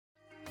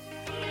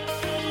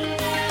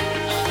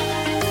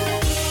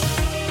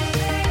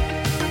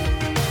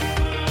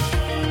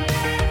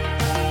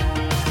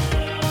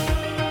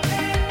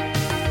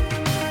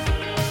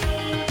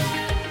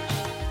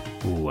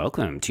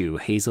Welcome to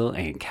Hazel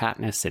and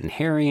Katniss and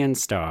Harry and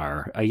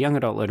Star, a young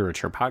adult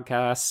literature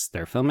podcast,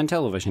 their film and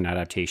television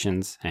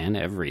adaptations, and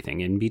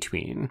everything in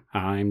between.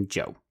 I'm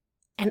Joe.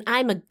 And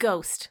I'm a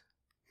ghost.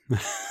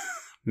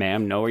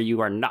 Ma'am, no, you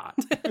are not.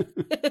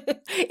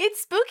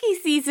 It's spooky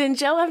season,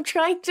 Joe. I'm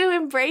trying to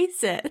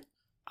embrace it.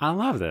 I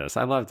love this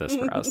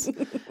for us.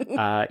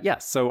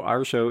 So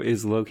our show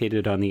is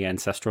located on the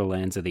ancestral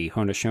lands of the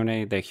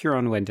Haudenosaunee, the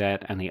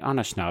Huron-Wendat, and the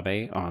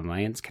Anishinaabe on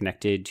lands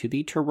connected to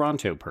the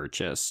Toronto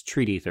Purchase,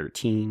 Treaty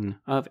 13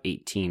 of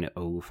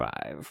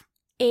 1805.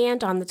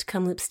 And on the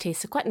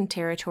Tecumloops-Te-Secwepemc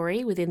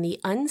territory within the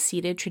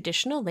unceded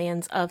traditional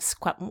lands of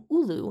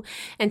Secwepemc-Ulu.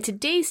 And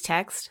today's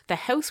text, The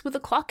House with a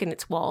Clock in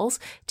Its Walls,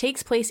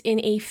 takes place in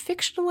a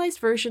fictionalized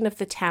version of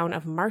the town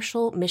of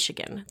Marshall,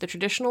 Michigan, the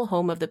traditional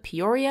home of the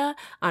Peoria,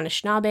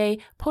 Anishinaabe,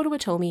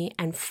 Potawatomi,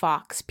 and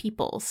Fox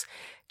peoples.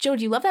 Joe,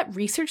 do you love that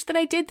research that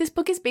I did? This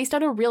book is based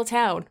on a real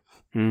town.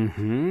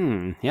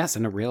 Mm-hmm. Yes,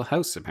 in a real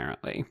house,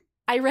 apparently.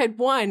 I read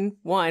one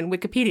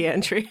Wikipedia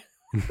entry.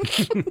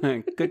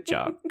 Good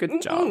job.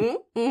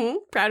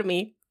 Proud of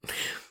me.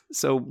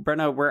 So,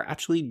 Brenna, we're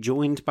actually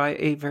joined by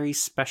a very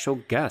special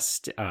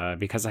guest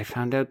because I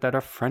found out that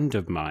a friend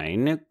of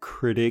mine,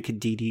 critic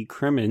Dede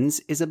Crimmins,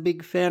 is a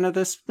big fan of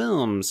this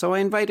film. So I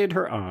invited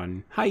her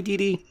on. Hi,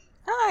 Dede.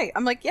 Hi.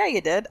 I'm like, yeah, you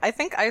did. I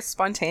think I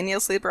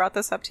spontaneously brought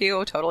this up to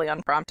you, totally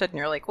unprompted, and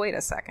you're like, wait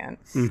a second.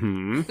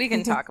 Mm-hmm. We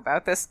can talk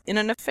about this in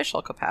an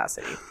official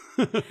capacity.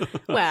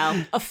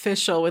 Well,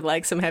 official with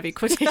like some heavy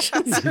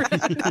quotations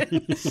around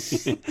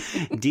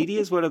it. Dede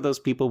is one of those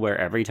people where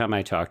every time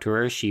I talk to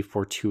her, she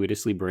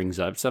fortuitously brings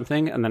up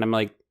something, and then I'm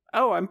like,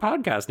 oh, I'm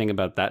podcasting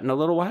about that in a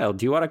little while.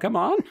 Do you want to come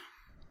on?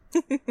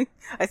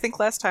 I think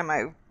last time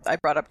I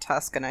brought up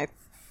Tusk and I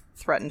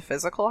threatened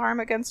physical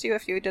harm against you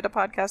if you did a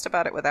podcast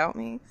about it without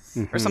me,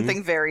 or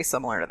something very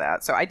similar to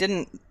that. So I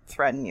didn't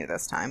threaten you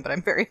this time, but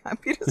I'm very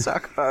happy to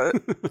talk about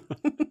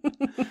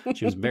it.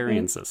 She was very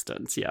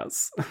insistent,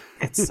 yes.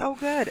 It's so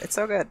good.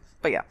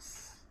 But yeah.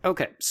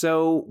 Okay,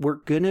 so we're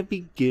going to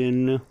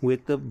begin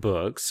with the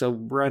book. So,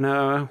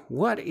 Brenna,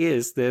 what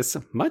is this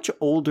much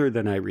older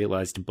than I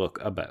realized book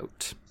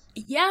about?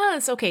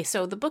 Yes. Okay.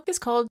 So the book is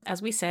called,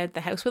 as we said,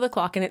 The House with a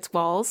Clock in Its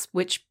Walls,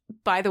 which,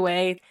 by the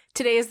way,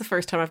 today is the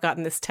first time I've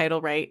gotten this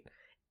title right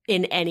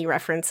in any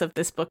reference of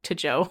this book to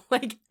Joe.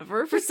 Like,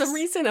 ever, for some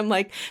reason, I'm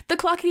like, the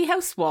Clockety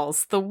House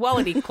Walls, the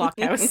Wallety Clock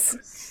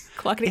House.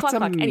 Clockety Clock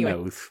Clock. Anyway,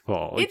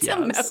 mouthful. It's yes.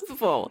 a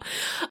mouthful.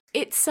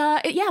 It's,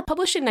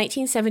 published in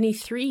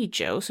 1973,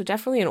 Joe, so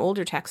definitely an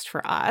older text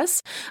for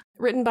us.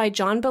 Written by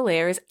John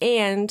Bellairs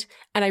and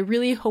I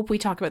really hope we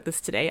talk about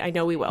this today, I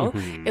know we will,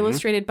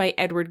 illustrated by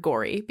Edward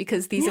Gorey,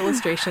 because these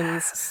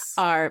illustrations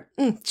are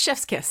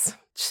chef's kiss.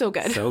 So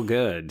good. So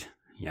good.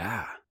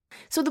 Yeah.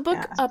 So the book,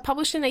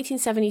 published in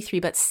 1973,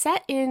 but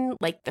set in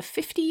like the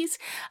 50s,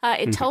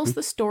 it tells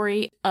the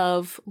story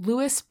of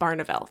Louis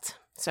Barnevelt.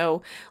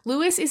 So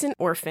Louis is an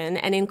orphan,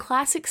 and in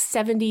classic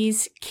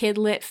 70s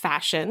kid-lit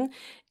fashion,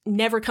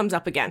 never comes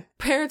up again.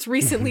 Parents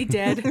recently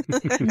dead,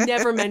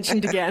 never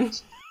mentioned again.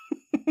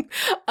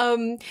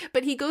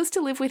 But he goes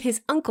to live with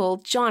his uncle,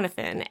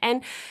 Jonathan.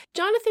 And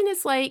Jonathan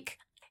is like,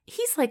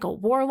 he's like a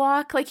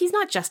warlock. Like, he's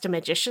not just a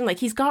magician. Like,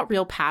 he's got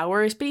real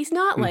powers, but he's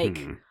not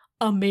like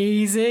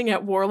amazing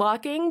at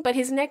warlocking. But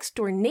his next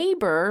door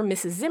neighbor,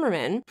 Mrs.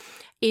 Zimmerman,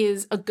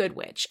 is a good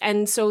witch.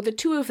 And so the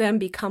two of them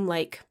become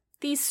like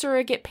these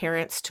surrogate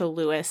parents to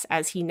Louis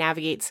as he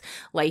navigates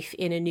life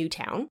in a new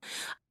town.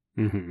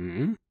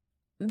 Mm-hmm.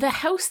 The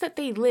house that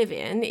they live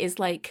in is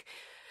like,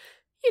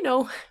 you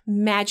know,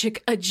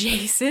 magic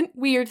adjacent.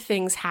 Weird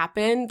things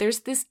happen.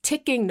 There's this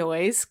ticking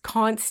noise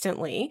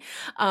constantly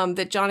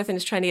that Jonathan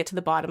is trying to get to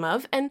the bottom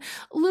of. And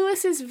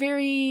Louis is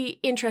very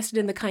interested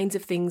in the kinds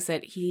of things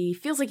that he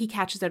feels like he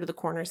catches out of the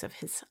corners of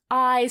his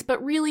eyes.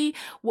 But really,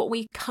 what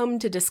we come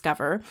to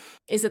discover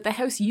is that the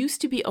house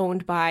used to be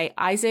owned by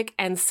Isaac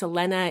and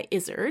Selena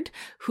Izzard,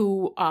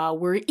 who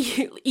were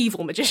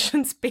evil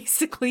magicians,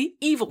 basically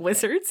evil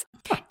wizards.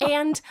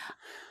 And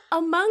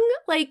among,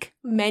 like,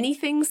 many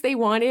things they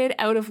wanted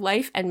out of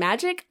life and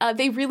magic,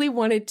 they really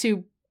wanted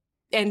to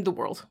end the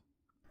world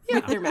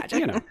with their magic.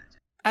 You know,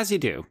 as you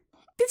do.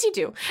 As you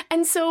do.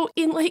 And so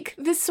in, like,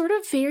 this sort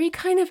of very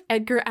kind of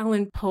Edgar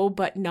Allan Poe,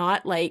 but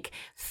not, like,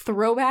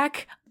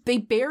 throwback, they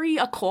bury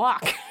a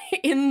clock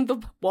in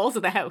the walls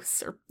of the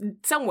house or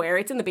somewhere.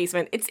 It's in the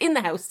basement. It's in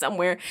the house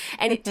somewhere.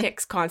 And it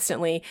ticks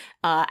constantly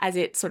as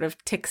it sort of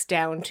ticks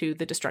down to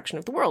the destruction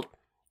of the world.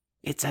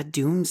 It's a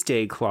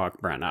doomsday clock,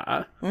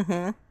 Brenna.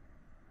 Mm-hmm.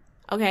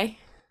 Okay.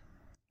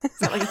 Is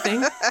that like a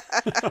thing?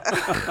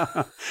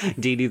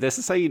 Dede, this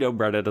is how you know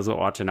Brenna doesn't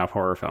watch enough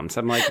horror films.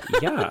 I'm like,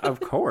 yeah, of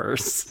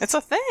course. It's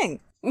a thing.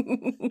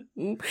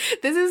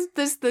 This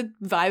is the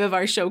vibe of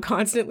our show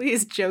constantly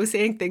is Joe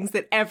saying things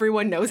that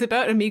everyone knows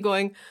about and me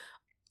going,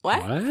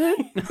 What?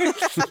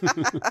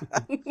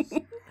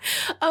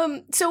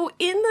 So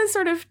in the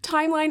sort of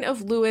timeline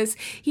of Lewis,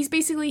 he's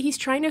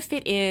trying to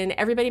fit in.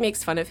 Everybody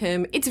makes fun of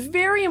him. It's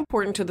very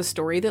important to the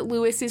story that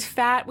Lewis is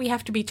fat. We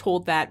have to be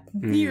told that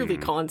nearly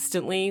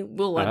constantly.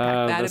 We'll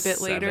unpack that a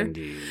bit later.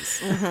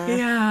 70s.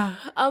 Yeah.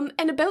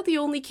 And about the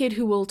only kid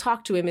who will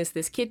talk to him is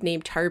this kid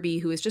named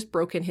Tarby, who has just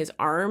broken his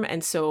arm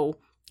and so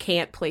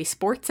can't play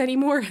sports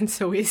anymore, and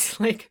so is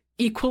like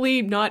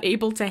equally not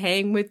able to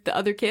hang with the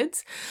other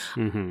kids.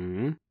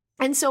 Mm-hmm.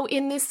 And so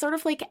in this sort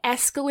of like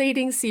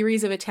escalating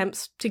series of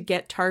attempts to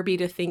get Tarby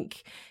to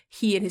think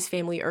he and his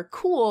family are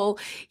cool,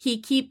 he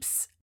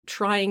keeps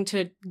trying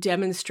to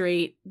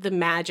demonstrate the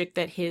magic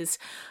that his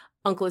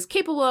uncle is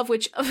capable of,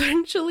 which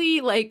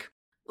eventually, like,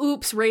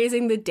 oops,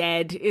 raising the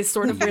dead is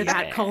sort of where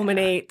that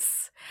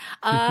culminates.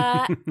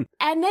 And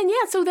then,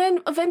 so then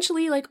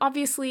eventually, like,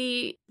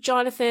 obviously,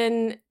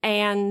 Jonathan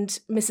and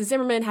Mrs.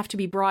 Zimmerman have to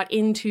be brought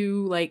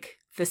into, like,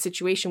 the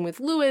situation with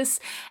Lewis,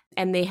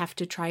 and they have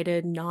to try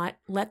to not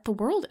let the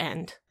world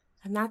end.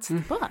 And that's the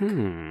book.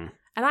 And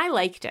I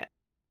liked it.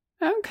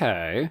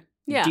 Okay.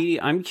 Yeah. Dede,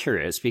 I'm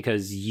curious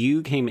because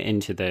you came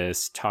into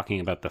this talking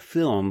about the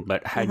film,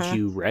 but had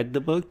you read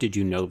the book? Did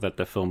you know that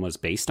the film was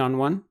based on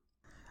one?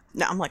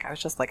 No,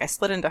 I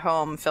slid into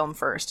home film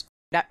first.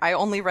 I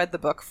only read the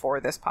book for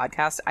this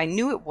podcast. I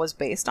knew it was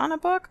based on a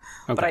book,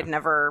 but I'd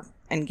never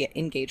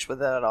engaged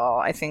with it at all.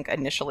 I think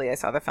initially I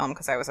saw the film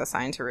because I was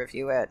assigned to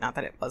review it. Not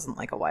that it wasn't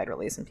like a wide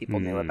release and people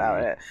knew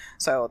about it.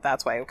 So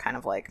that's why it kind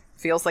of like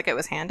feels like it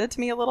was handed to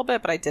me a little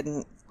bit, but I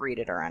didn't read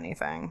it or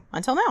anything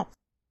until now.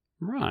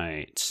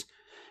 Right.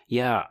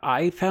 Yeah,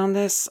 I found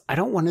this, I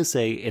don't want to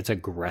say it's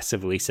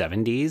aggressively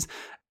 70s.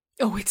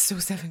 Oh, it's so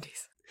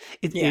 70s.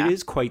 It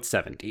is quite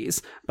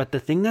 70s, but the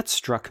thing that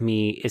struck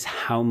me is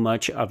how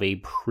much of a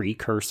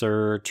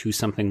precursor to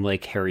something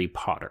like Harry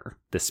Potter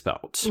this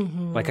felt.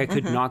 Like, I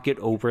could not get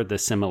over the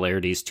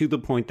similarities to the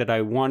point that I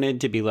wanted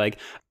to be like,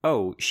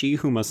 oh, She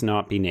Who Must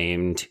Not Be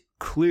Named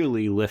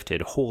clearly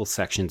lifted whole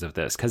sections of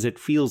this, because it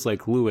feels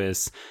like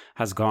Lewis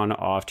has gone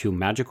off to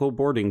magical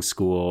boarding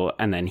school,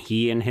 and then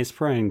he and his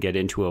friend get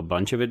into a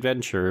bunch of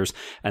adventures,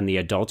 and the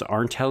adults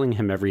aren't telling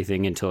him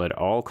everything until it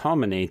all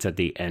culminates at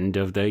the end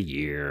of the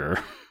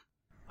year.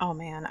 Oh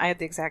man, I had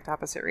the exact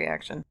opposite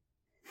reaction.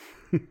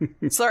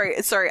 Sorry.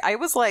 I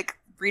was like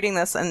reading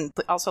this, and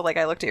also like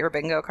I looked at your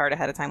bingo card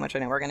ahead of time, which I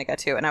know we're going to get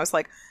to, and I was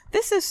like,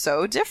 this is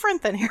so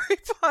different than Harry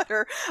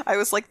Potter. I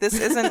was like, this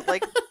isn't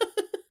like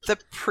the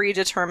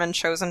predetermined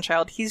chosen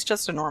child. He's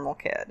just a normal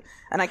kid.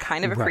 And I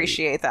kind of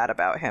appreciate that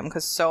about him,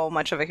 because so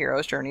much of a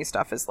hero's journey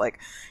stuff is like,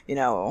 you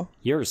know,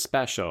 you're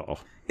special.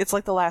 It's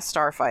like The Last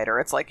Starfighter.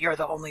 It's like, you're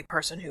the only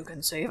person who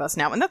can save us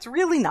now. And that's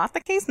really not the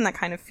case. And that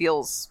kind of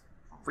feels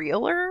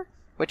realer,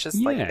 which is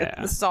like,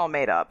 this is all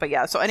made up. But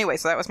yeah, so anyway,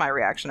 so that was my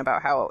reaction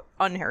about how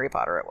un-Harry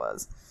Potter it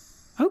was.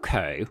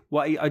 Okay.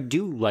 Well, I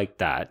do like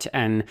that.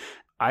 And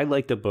I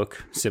like the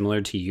book similar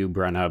to you,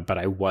 Brenna, but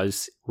I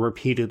was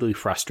repeatedly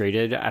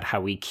frustrated at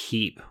how we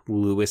keep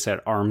Lewis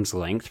at arm's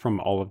length from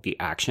all of the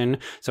action.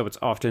 So it's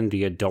often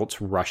the adults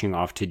rushing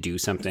off to do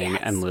something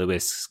and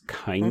Lewis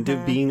kind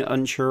of being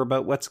unsure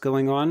about what's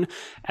going on.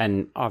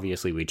 And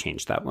obviously we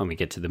changed that when we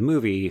get to the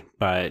movie.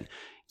 But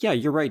yeah,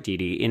 you're right,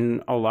 Dede.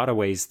 In a lot of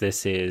ways,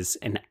 this is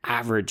an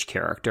average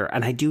character.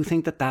 And I do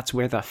think that that's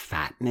where the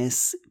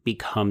fatness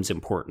becomes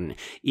important.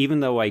 Even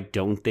though I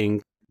don't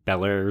think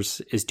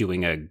Bellairs is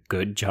doing a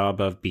good job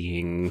of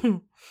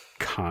being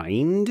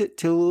kind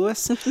to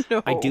Lewis.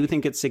 No. I do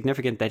think it's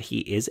significant that he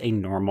is a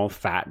normal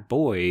fat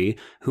boy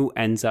who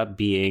ends up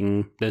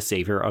being the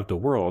savior of the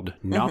world,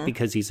 not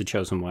because he's a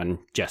chosen one,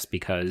 just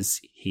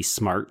because he's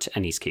smart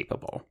and he's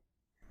capable.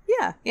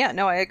 Yeah,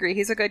 no, I agree.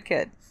 He's a good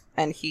kid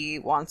and he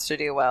wants to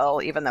do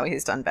well, even though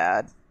he's done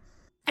bad.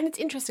 And it's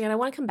interesting, and I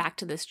want to come back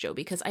to this, Joe,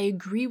 because I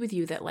agree with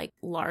you that, like,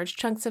 large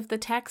chunks of the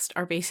text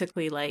are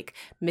basically, like,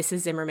 Mrs.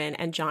 Zimmerman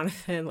and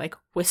Jonathan, like,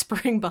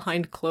 whispering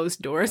behind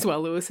closed doors while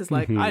Lewis is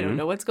like, I don't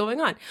know what's going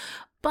on.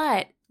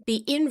 But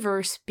the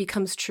inverse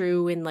becomes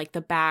true in, like,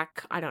 the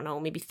back, I don't know,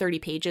 maybe 30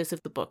 pages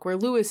of the book, where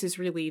Lewis is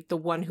really the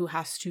one who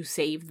has to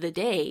save the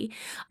day.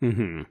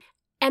 And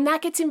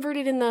that gets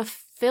inverted in the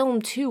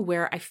film, too,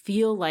 where I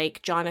feel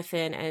like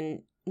Jonathan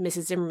and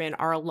Mrs. Zimmerman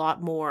are a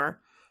lot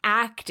more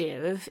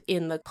active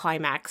in the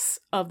climax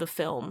of the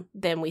film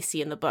than we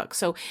see in the book.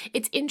 So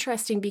it's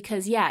interesting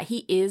because, yeah,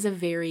 he is a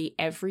very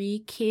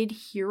every kid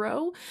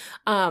hero.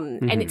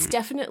 And it's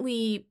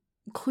definitely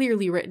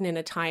clearly written in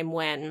a time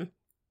when,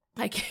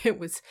 like, it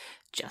was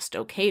just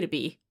okay to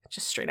be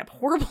just straight up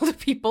horrible to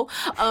people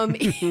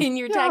in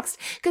your text.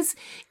 Because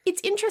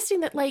it's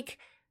interesting that, like,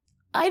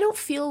 I don't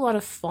feel a lot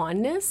of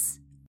fondness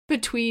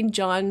between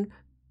John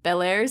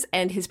Bellairs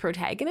and his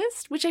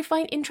protagonist, which I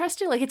find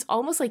interesting. Like, it's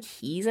almost like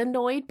he's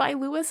annoyed by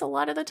Lewis a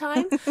lot of the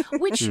time,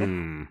 which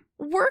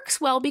works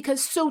well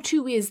because so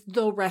too is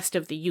the rest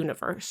of the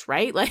universe,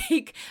 right?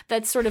 Like,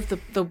 that's sort of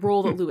the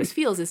role that Lewis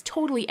feels, is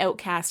totally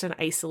outcast and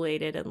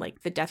isolated, and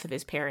like the death of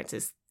his parents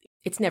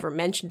it's never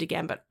mentioned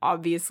again, but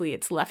obviously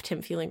it's left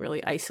him feeling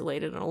really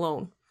isolated and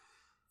alone.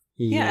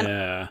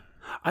 Yeah.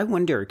 I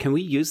wonder, can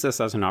we use this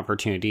as an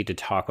opportunity to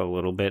talk a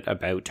little bit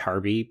about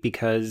Tarby?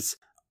 Because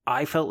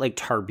I felt like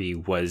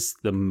Tarby was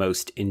the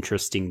most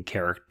interesting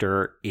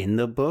character in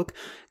the book,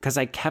 because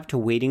I kept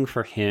waiting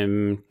for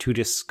him to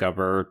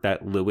discover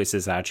that Lewis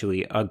is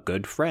actually a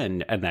good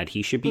friend and that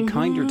he should be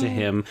kinder to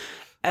him.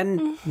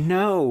 And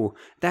no,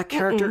 that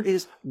character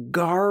is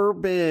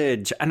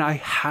garbage. And I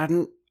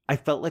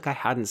felt like I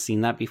hadn't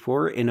seen that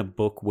before in a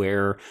book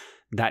where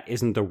that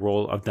isn't the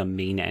role of the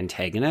main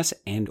antagonist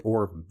and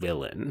or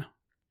villain.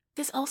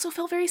 This also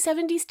felt very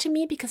 70s to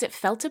me because it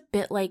felt a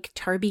bit like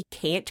Tarby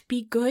can't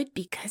be good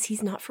because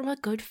he's not from a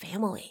good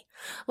family.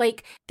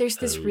 Like, there's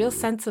this real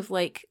sense of,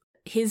 like,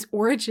 his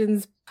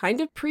origins kind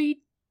of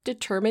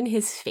predetermine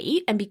his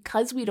fate, and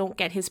because we don't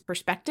get his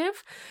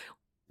perspective,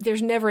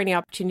 there's never any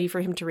opportunity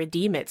for him to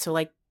redeem it. So,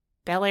 like,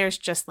 Belair's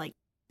just, like,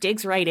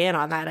 digs right in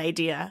on that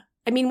idea.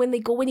 I mean, when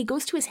he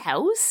goes to his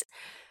house,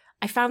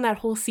 I found that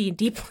whole scene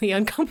deeply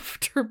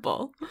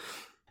uncomfortable.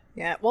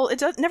 Yeah, well,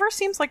 never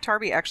seems like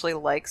Tarby actually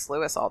likes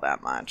Lewis all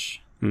that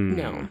much.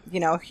 No. You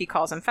know, he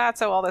calls him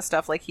fatso, all this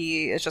stuff. Like,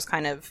 he is just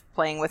kind of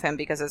playing with him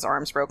because his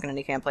arm's broken and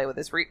he can't play with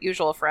his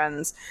usual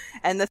friends.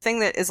 And the thing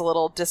that is a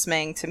little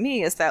dismaying to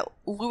me is that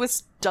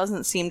Lewis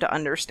doesn't seem to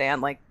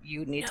understand, like,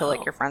 you need to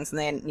like your friends and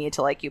they need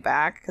to like you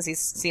back, because he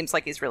seems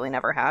like he's really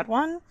never had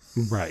one.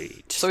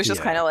 Right. So he's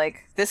just kind of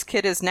like, this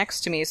kid is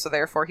next to me, so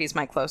therefore he's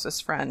my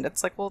closest friend.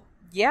 It's like, well,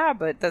 yeah,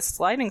 but the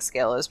sliding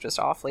scale is just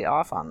awfully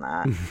off on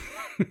that.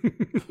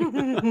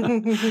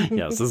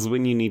 Yes, this is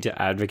when you need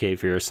to advocate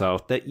for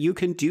yourself that you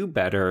can do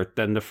better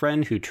than the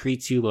friend who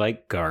treats you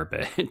like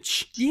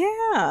garbage.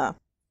 Yeah.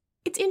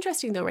 It's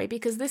interesting though, right?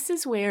 Because this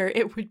is where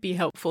it would be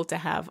helpful to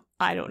have,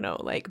 I don't know,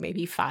 like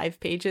maybe 5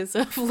 pages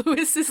of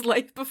Lewis's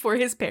life before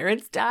his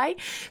parents die.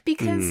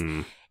 Because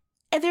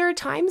there are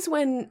times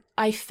when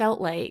I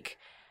felt like,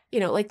 you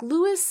know, like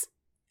Lewis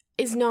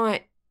is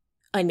not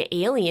an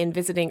alien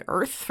visiting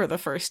Earth for the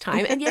first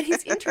time, and yet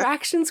his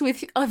interactions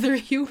with other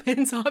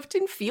humans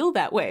often feel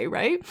that way,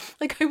 right?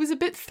 Like, I was a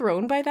bit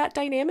thrown by that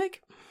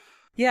dynamic.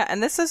 Yeah,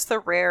 and this is the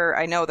rare,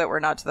 I know that we're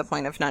not to the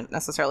point of not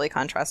necessarily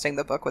contrasting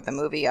the book with the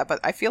movie yet, but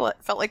I felt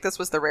like this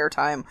was the rare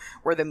time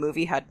where the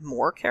movie had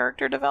more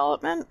character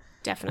development.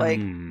 Definitely.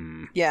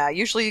 Like, yeah,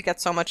 usually you get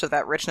so much of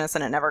that richness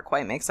and it never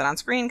quite makes it on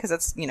screen because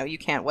it's, you know, you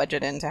can't wedge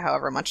it into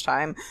however much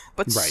time,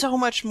 but so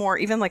much more,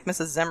 even like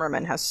Mrs.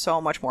 Zimmerman has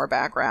so much more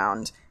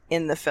background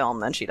in the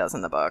film than she does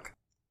in the book.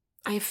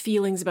 I have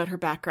feelings about her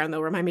background,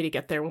 though. Remind me to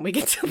get there when we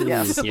get to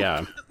the film.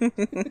 Yeah.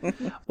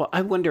 Well,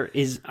 I wonder,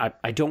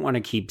 I don't want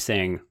to keep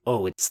saying,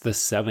 oh, it's the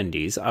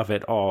 70s of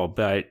it all,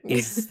 but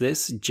is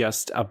this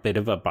just a bit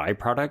of a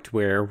byproduct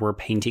where we're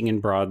painting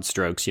in broad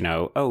strokes, you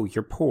know, oh,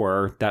 you're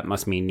poor, that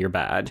must mean you're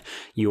bad.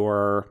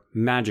 You're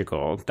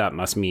magical, that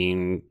must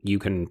mean you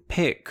can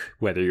pick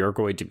whether you're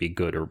going to be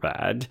good or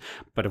bad.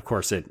 But of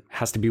course, it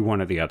has to be one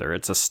or the other.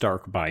 It's a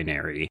stark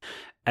binary.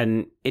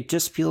 And it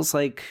just feels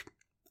like,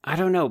 I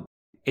don't know,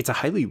 it's a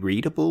highly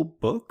readable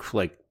book.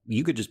 Like,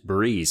 you could just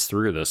breeze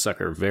through the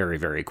sucker very,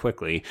 very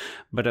quickly.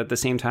 But at the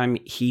same time,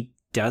 he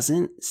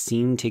doesn't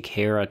seem to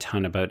care a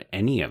ton about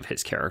any of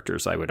his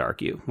characters, I would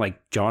argue.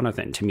 Like,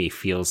 Jonathan, to me,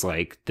 feels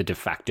like the de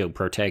facto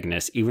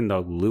protagonist, even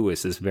though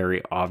Lewis is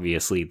very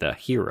obviously the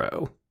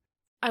hero.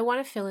 I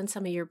want to fill in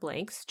some of your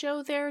blanks,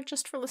 Joe, there,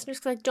 just for listeners,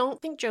 because I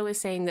don't think Joe is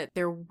saying that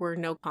there were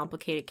no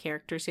complicated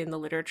characters in the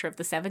literature of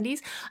the 70s.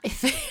 I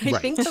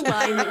think the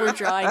line that we're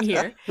drawing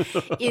here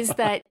is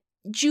that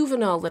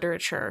juvenile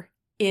literature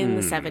in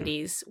the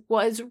 70s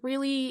was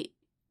really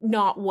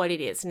not what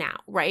it is now,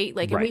 right?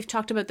 Like, and we've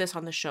talked about this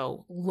on the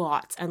show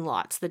lots and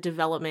lots, the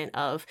development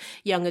of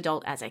young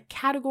adult as a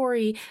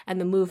category and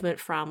the movement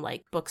from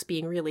like books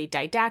being really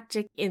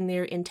didactic in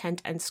their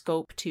intent and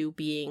scope to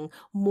being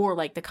more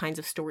like the kinds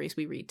of stories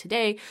we read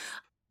today.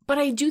 But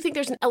I do think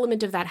there's an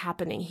element of that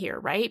happening here,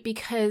 right?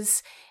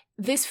 Because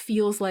this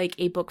feels like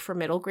a book for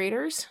middle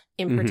graders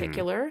in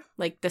particular,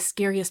 like the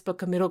scariest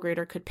book a middle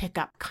grader could pick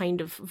up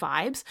kind of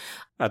vibes.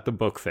 At the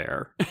book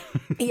fair.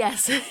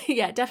 Yes.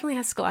 Yeah, it definitely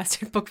has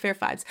scholastic book fair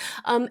vibes.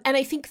 And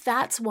I think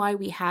that's why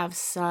we have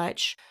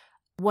such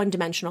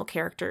one-dimensional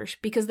characters,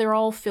 because they're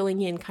all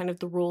filling in kind of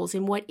the roles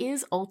in what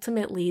is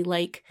ultimately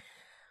like,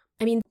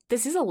 I mean,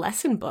 this is a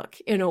lesson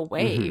book in a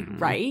way,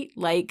 right?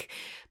 Like,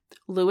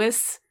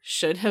 Lewis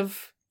should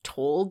have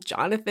told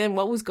Jonathan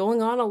what was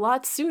going on a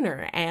lot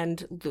sooner,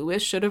 and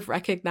Lewis should have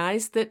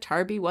recognized that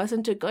Tarby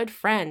wasn't a good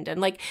friend.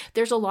 And like,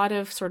 there's a lot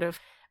of sort of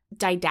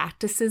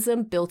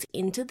didacticism built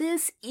into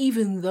this,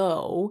 even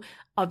though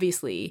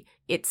obviously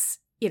it's,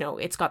 you know,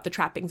 it's got the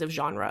trappings of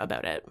genre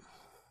about it.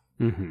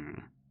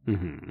 And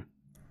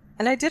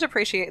I did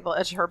appreciate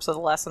in terms of the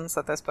lessons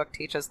that this book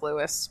teaches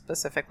Lewis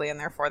specifically,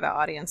 and therefore the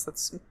audience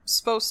that's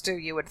supposed to,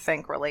 you would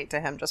think, relate to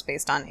him just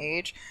based on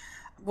age,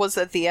 was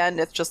at the end,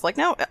 it's just like,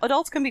 no,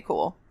 adults can be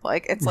cool.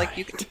 Like, it's like,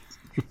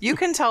 You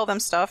can tell them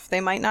stuff.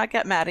 They might not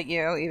get mad at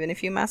you, even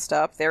if you messed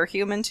up. They're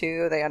human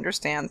too. They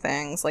understand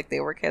things. Like, they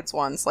were kids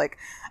once. Like,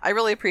 I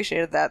really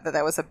appreciated that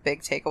was a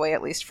big takeaway,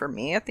 at least for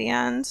me at the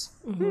end.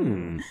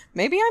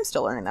 Maybe I'm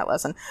still learning that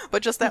lesson.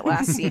 But just that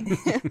last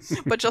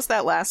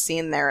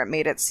scene, there, it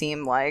made it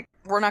seem like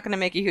we're not going to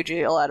make a huge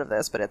deal out of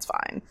this, but it's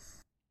fine.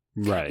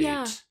 Right.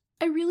 Yeah.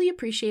 I really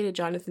appreciated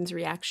Jonathan's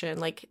reaction.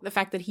 Like, the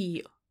fact that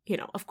he,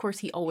 of course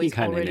he always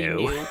already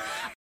knew.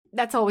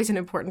 That's always an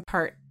important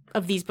part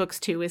of these books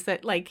too, is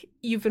that, like,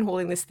 you've been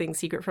holding this thing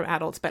secret from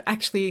adults, but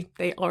actually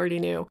they already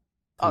knew.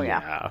 Oh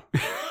yeah.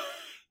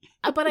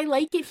 But I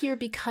like it here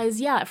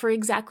because, for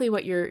exactly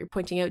what you're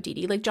pointing out,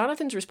 Dede, like,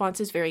 Jonathan's response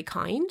is very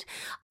kind,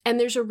 and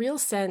there's a real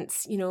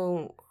sense,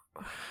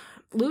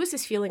 Lewis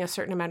is feeling a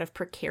certain amount of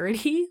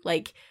precarity.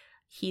 Like,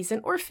 he's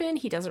an orphan,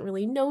 he doesn't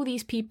really know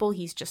these people,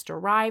 he's just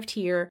arrived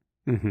here.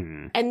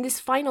 And this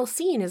final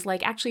scene is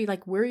like, actually,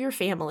 like, we're your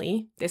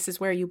family, this is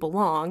where you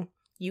belong,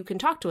 you can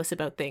talk to us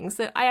about things.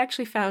 That I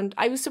actually found,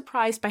 I was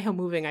surprised by how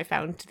moving I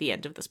found to the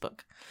end of this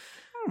book.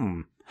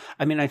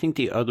 I mean, I think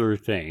the other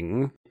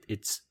thing,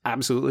 it's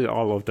absolutely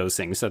all of those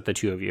things that the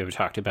two of you have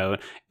talked about.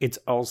 It's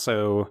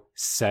also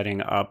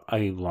setting up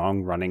a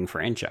long-running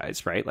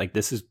franchise, right? Like,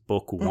 this is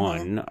book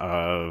one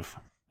of...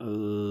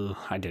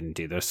 I didn't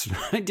do this.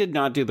 I did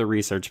not do the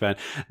research, but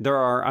there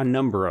are a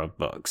number of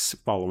books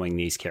following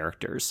these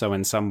characters. So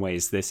in some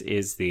ways, this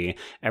is the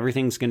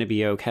everything's going to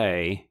be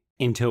okay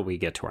until we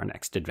get to our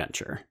next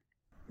adventure.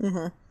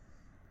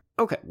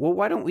 Okay, well,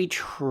 why don't we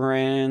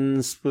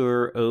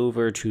transfer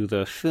over to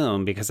the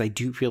film? Because I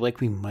do feel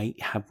like we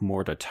might have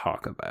more to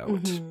talk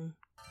about.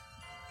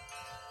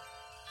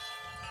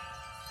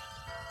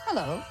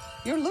 Hello,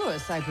 you're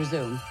Lewis, I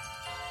presume.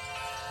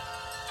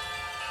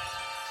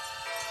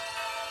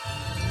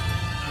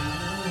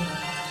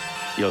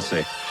 You'll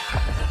see.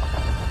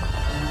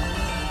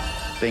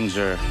 Things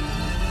are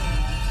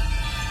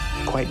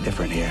quite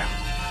different here.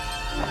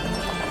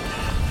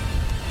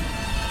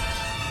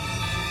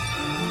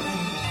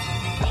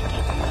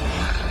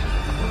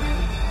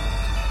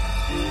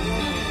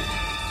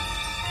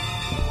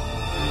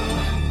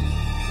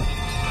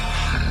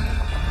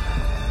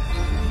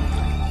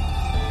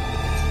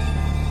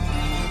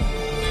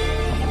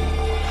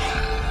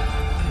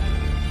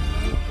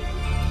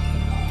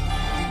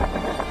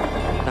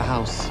 The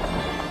house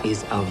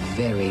is a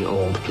very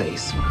old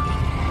place.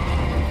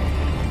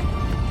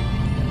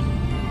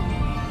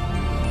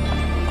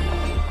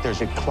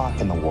 There's a clock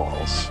in the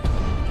walls. Do you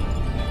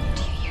hear the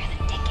ticking,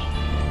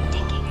 ticking, ticking,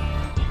 ticking?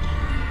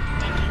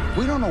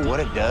 We don't know what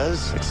it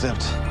does,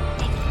 except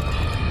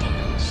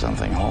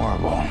something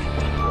horrible.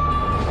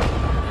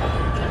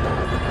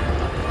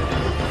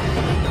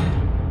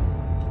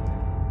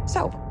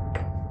 So,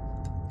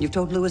 you've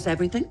told Lewis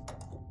everything?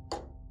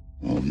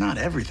 Well, not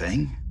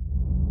everything.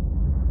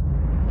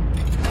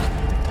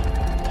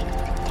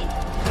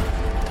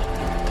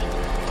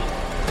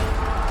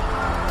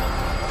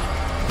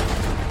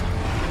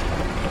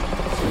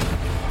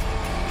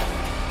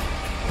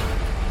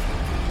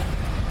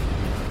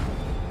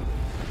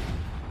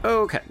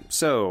 Okay,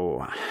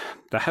 so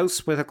The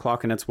House with a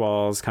Clock in Its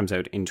Walls comes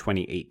out in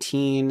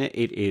 2018.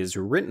 It is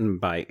written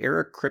by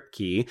Eric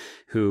Kripke,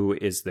 who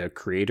is the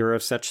creator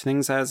of such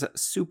things as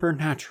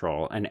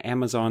Supernatural and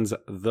Amazon's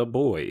The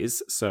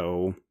Boys.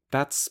 So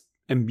that's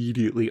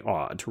immediately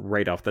odd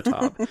right off the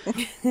top.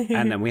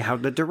 And then we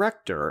have the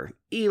director,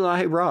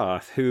 Eli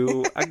Roth,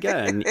 who,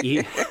 again,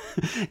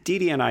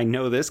 Dede and I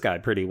know this guy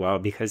pretty well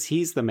because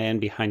he's the man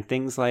behind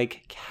things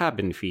like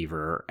Cabin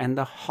Fever and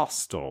the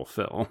Hostel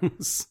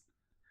films.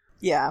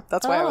 Yeah,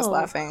 that's why I was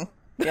laughing.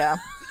 Yeah.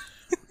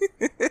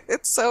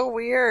 It's so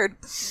weird.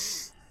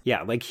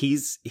 Yeah, like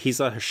he's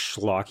a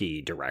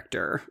schlocky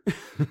director.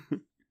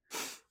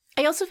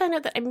 I also found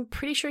out that I'm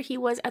pretty sure he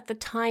was at the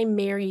time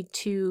married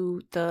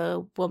to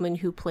the woman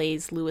who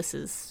plays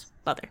Lewis's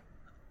mother.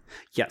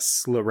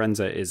 Yes,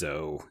 Lorenza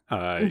Izzo.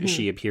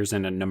 She appears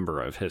in a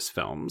number of his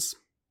films.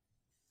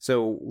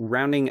 So,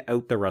 rounding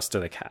out the rest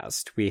of the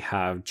cast, we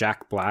have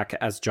Jack Black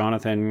as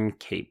Jonathan,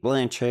 Cate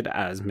Blanchett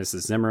as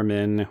Mrs.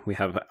 Zimmerman, we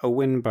have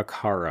Owen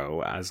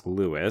Baccaro as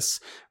Lewis,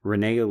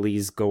 Renee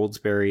Elise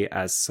Goldsberry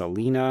as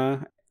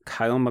Selena,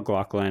 Kyle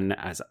MacLachlan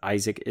as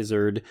Isaac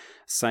Izzard,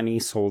 Sonny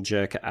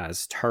Soljic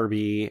as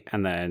Tarby,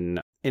 and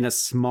then in a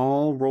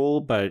small role,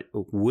 but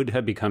would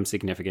have become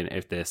significant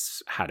if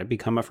this had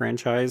become a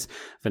franchise,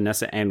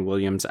 Vanessa Ann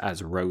Williams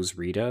as Rose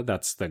Rita.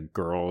 That's the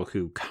girl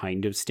who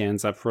kind of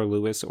stands up for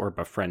Lewis or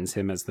befriends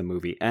him as the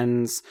movie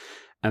ends.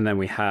 And then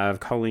we have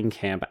Colleen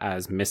Camp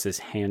as Mrs.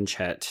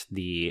 Hanchett,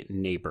 the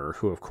neighbor,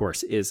 who of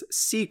course is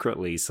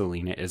secretly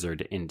Selena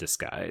Izzard in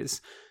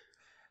disguise.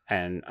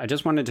 And I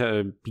just wanted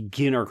to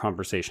begin our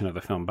conversation of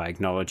the film by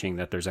acknowledging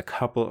that there's a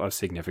couple of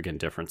significant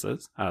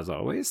differences, as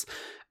always.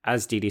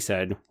 As Dede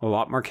said, a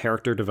lot more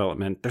character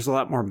development. There's a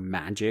lot more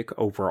magic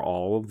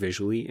overall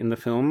visually in the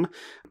film.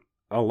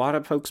 A lot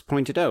of folks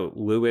pointed out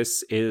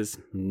Lewis is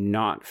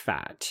not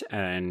fat,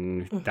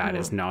 and that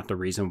is not the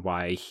reason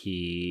why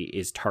he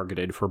is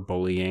targeted for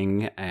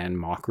bullying and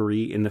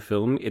mockery in the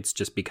film. It's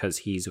just because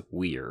he's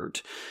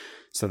weird.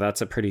 So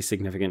that's a pretty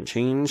significant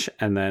change.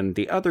 And then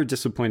the other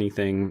disappointing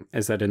thing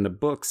is that in the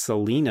book,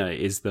 Selena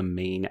is the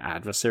main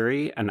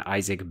adversary, and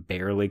Isaac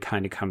barely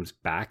kind of comes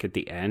back at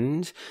the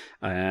end.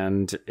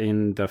 And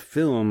in the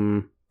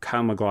film,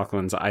 Kyle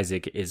MacLachlan's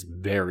Isaac is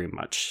very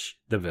much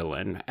the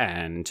villain,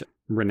 and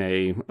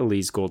Renee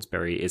Elise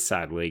Goldsberry is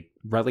sadly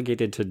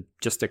relegated to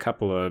just a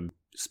couple of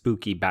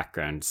spooky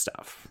background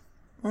stuff.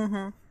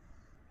 Mm-hmm.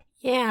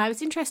 Yeah, I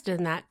was interested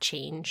in that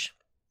change.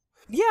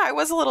 Yeah, I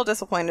was a little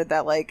disappointed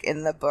that, like,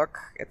 in the book,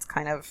 it's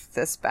kind of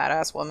this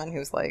badass woman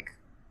who's, like,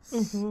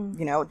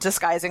 you know,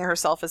 disguising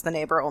herself as the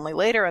neighbor only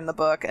later in the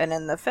book. And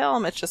in the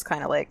film, it's just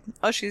kind of like,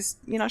 oh, she's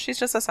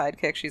just a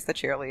sidekick. She's the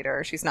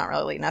cheerleader. She's not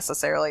really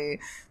necessarily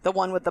the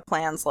one with the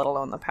plans, let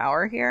alone the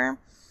power here.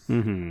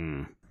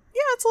 Mm-hmm.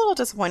 Yeah, it's a little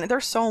disappointing.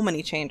 There's so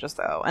many changes,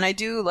 though. And I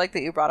do like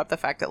that you brought up the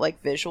fact that,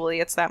 like, visually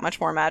it's that much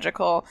more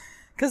magical.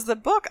 Because the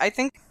book, I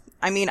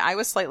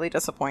was slightly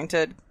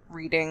disappointed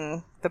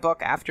reading the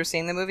book after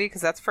seeing the movie,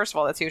 because first of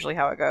all, that's usually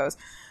how it goes.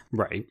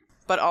 Right.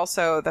 But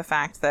also the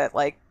fact that,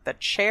 like, the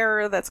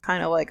chair that's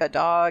kind of like a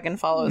dog and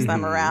follows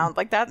them around,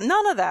 like that,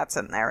 none of that's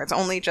in there. It's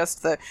only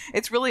just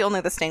it's really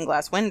only the stained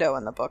glass window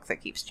in the book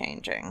that keeps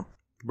changing.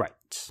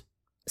 Right.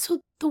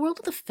 So the world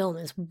of the film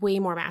is way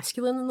more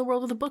masculine than the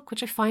world of the book,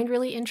 which I find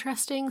really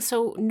interesting.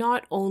 So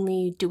not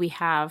only do we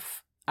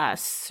have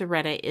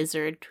Serena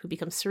Izzard, who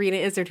becomes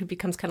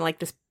kind of like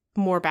this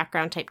more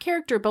background type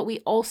character, but we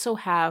also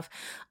have,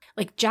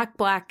 like, Jack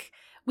Black.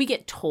 We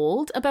get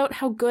told about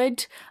how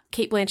good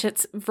Cate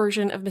Blanchett's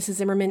version of Mrs.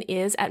 Zimmerman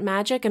is at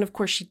magic, and of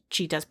course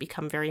she does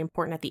become very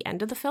important at the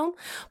end of the film,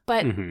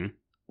 but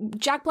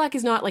Jack Black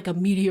is not like a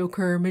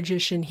mediocre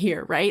magician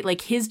here, right?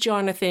 Like, his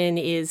Jonathan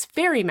is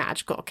very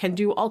magical, can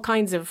do all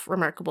kinds of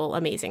remarkable,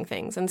 amazing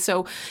things. And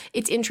so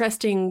it's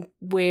interesting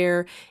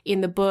where in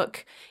the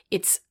book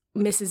it's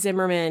Mrs.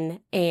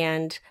 Zimmerman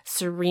and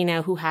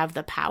Serena who have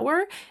the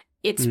power.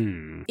 It's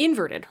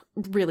inverted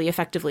really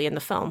effectively in the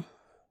film.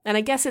 And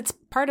I guess it's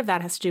part of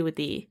that has to do with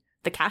the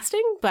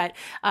casting, but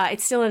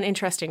it's still an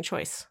interesting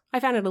choice. I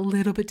found it a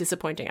little bit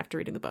disappointing after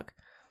reading the book.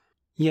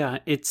 Yeah,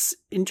 it's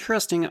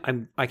interesting.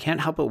 I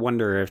can't help but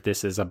wonder if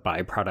this is a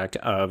byproduct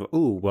of,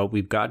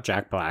 we've got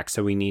Jack Black,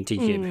 so we need to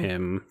give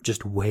him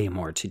just way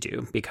more to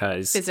do,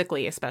 because...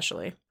 physically,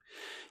 especially.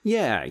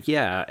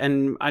 Yeah.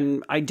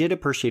 And I did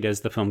appreciate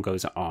as the film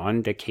goes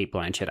on that Cate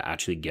Blanchett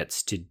actually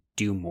gets to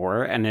do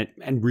more, and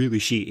really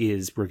she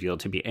is revealed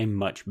to be a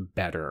much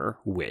better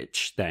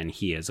witch than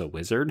he is a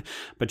wizard.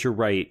 But you're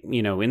right,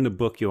 in the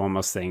book you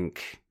almost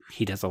think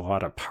he does a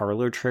lot of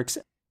parlor tricks,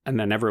 and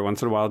then every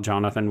once in a while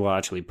Jonathan will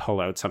actually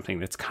pull out something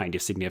that's kind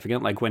of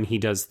significant, like when he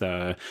does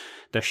the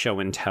show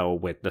and tell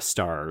with the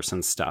stars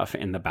and stuff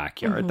in the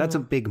backyard. That's a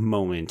big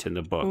moment in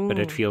the book, but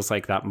it feels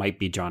like that might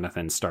be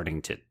Jonathan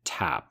starting to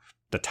tap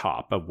the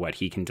top of what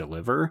he can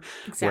deliver.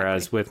 Exactly.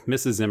 Whereas with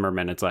Mrs.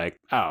 Zimmerman, it's like,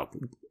 oh,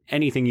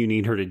 anything you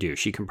need her to do,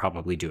 she can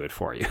probably do it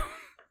for you.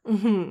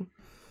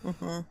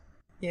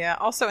 Yeah,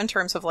 also in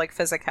terms of, like,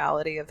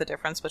 physicality of the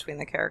difference between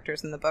the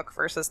characters in the book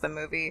versus the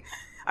movie.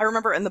 I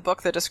remember in the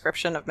book the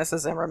description of Mrs.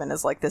 Zimmerman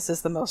is like, this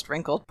is the most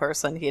wrinkled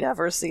person he'd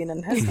ever seen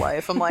in his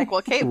life. I'm like,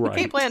 well, Cate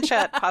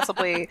Blanchett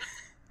possibly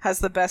has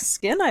the best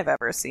skin I've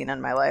ever seen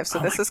in my life, so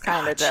this is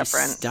kind of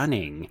different. She's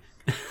stunning.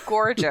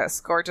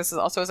 Gorgeous.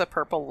 Also as a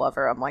purple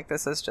lover, I'm like,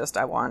 this is just,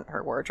 I want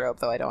her wardrobe,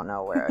 though I don't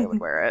know where I would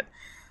wear it.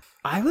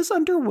 I was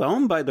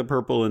underwhelmed by the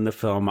purple in the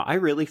film. I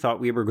really thought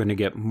we were going to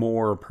get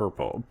more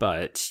purple,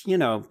 but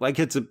like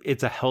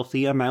it's a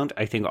healthy amount.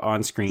 I think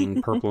on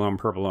screen, purple on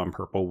purple on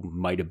purple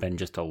might have been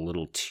just a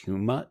little too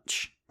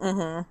much.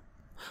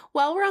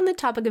 While we're on the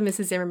topic of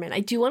Mrs. Zimmerman, I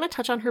do want to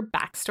touch on her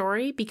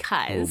backstory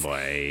because... oh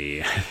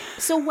boy.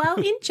 So while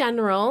in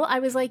general, I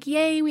was like,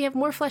 yay, we have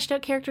more fleshed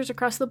out characters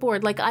across the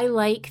board. Like, I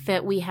like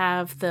that we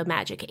have the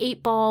magic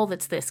 8-ball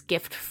that's this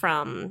gift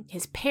from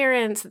his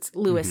parents.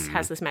 Lewis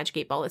has this magic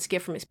 8-ball that's a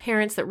gift from his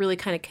parents that really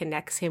kind of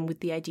connects him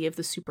with the idea of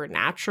the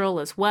supernatural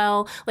as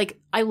well. Like,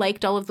 I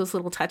liked all of those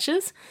little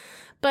touches.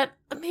 But,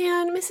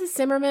 man, Mrs.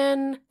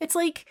 Zimmerman, it's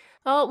like,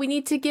 oh, we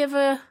need to give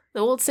the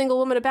old single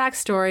woman a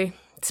backstory.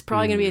 It's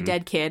probably going to be a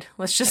dead kid.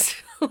 Let's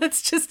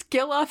just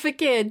kill off a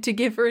kid to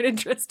give her an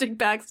interesting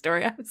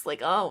backstory. I was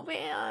like, oh,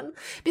 man.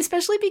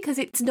 Especially because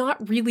it's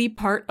not really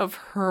part of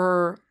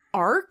her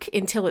arc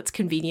until it's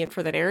convenient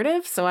for the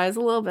narrative. So I was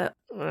a little bit...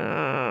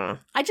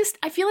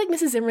 I feel like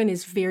Mrs. Zimmerman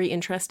is very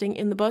interesting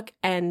in the book,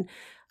 and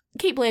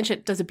Cate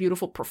Blanchett does a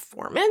beautiful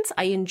performance.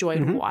 I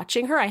enjoyed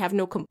watching her. I have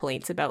no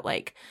complaints about,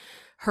 like,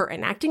 her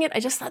enacting it.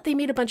 I just thought they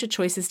made a bunch of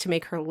choices to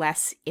make her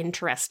less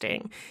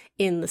interesting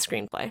in the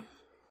screenplay.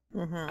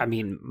 I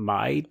mean,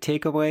 my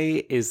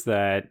takeaway is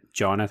that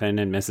Jonathan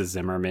and Mrs.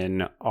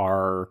 Zimmerman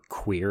are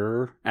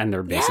queer, and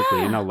they're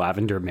basically in a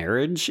lavender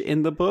marriage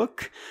in the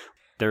book.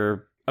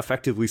 They're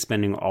effectively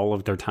spending all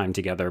of their time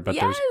together, but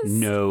there's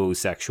no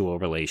sexual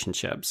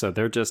relationship. So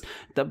they're just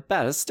the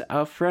best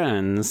of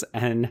friends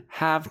and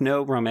have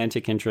no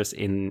romantic interest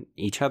in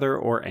each other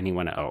or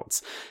anyone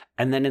else.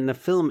 And then in the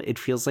film, it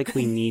feels like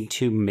we need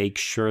to make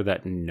sure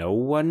that no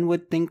one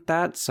would think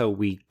that. So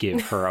we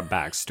give her a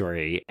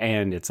backstory.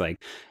 And it's like,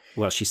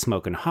 well, she's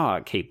smoking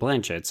hot, Kate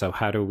Blanchett, so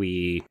how do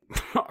we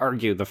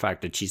argue the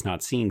fact that she's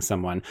not seeing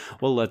someone?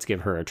 Well, let's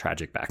give her a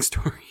tragic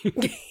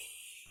backstory.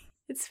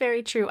 It's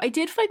very true. I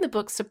did find the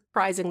book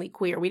surprisingly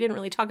queer. We didn't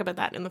really talk about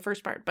that in the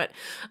first part, but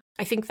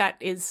I think that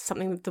is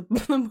something that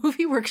the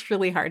movie works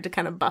really hard to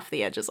kind of buff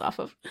the edges off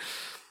of.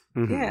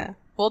 Mm-hmm. Yeah.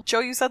 Well, Joe,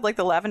 you said like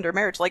the lavender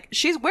marriage. Like,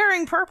 she's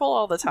wearing purple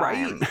all the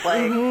time. Right.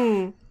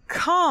 Like,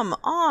 come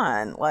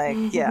on.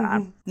 Like,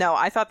 yeah. No,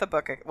 I thought the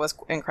book was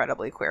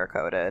incredibly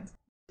queer-coded.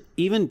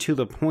 Even to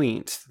the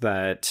point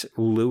that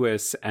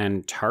Lewis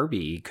and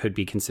Tarby could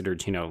be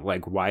considered, you know,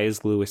 like, why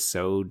is Lewis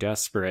so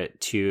desperate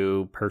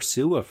to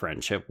pursue a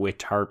friendship with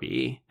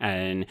Tarby?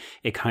 And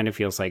it kind of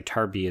feels like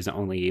Tarby is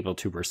only able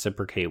to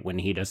reciprocate when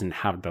he doesn't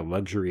have the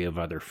luxury of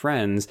other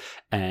friends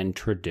and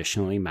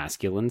traditionally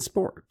masculine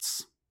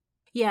sports.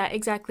 Yeah,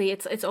 exactly.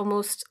 It's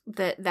almost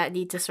that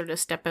need to sort of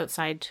step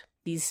outside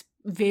these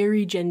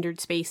very gendered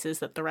spaces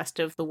that the rest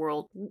of the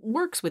world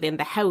works within.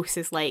 The house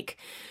is like,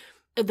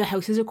 the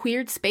house is a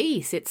queered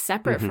space. It's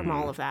separate from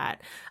all of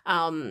that.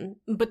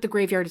 But the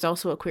graveyard is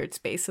also a queered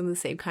space in the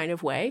same kind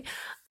of way.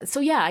 So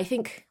yeah,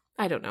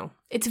 I don't know.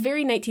 It's a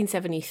very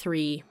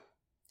 1973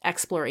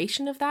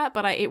 exploration of that,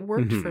 but it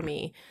worked for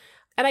me.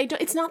 And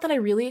it's not that I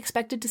really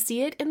expected to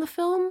see it in the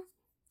film,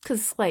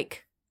 because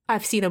like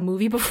I've seen a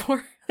movie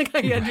before. Like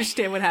I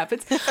understand what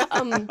happens.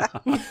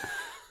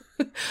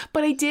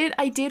 But I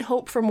did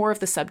hope for more of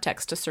the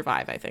subtext to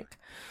survive, I think.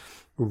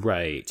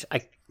 Right.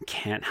 I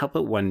can't help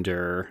but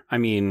wonder. I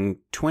mean,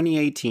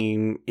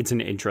 2018, it's an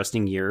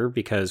interesting year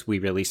because we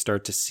really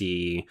start to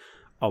see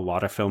a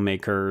lot of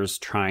filmmakers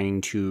trying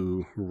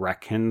to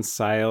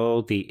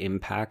reconcile the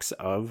impacts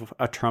of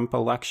a Trump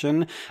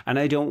election. And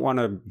I don't want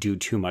to do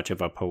too much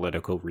of a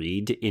political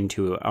read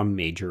into a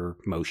major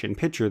motion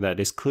picture that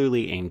is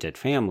clearly aimed at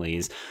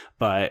families,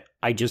 but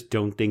I just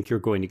don't think you're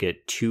going to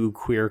get two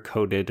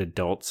queer-coded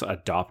adults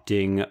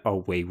adopting a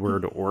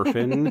wayward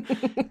orphan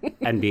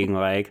and being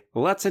like,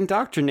 let's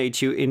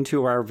indoctrinate you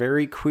into our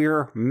very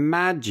queer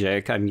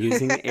magic, I'm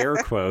using air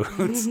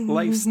quotes,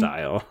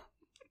 lifestyle.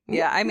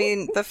 Yeah, I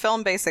mean, the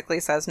film basically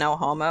says no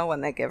homo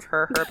when they give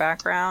her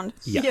background.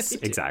 Yes,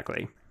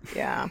 exactly.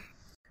 Yeah.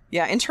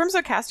 Yeah, in terms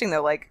of casting,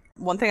 though, like,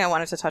 one thing I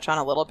wanted to touch on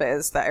a little bit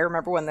is that I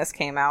remember when this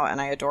came out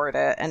and I adored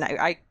it, and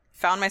I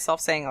found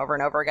myself saying over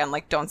and over again,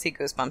 like, don't see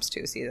Goosebumps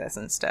 2, see this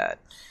instead.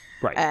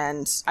 Right.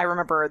 And I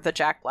remember the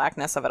Jack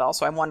Blackness of it all,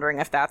 so I'm wondering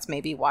if that's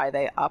maybe why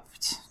they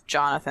upped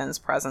Jonathan's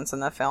presence in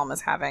the film, as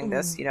having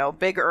this, you know,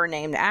 bigger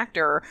named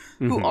actor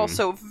who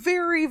also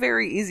very,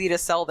 very easy to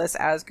sell this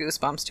as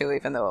Goosebumps 2,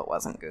 even though it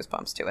wasn't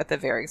Goosebumps 2 at the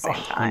very same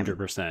time.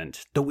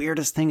 100%. The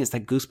weirdest thing is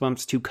that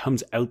Goosebumps 2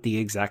 comes out the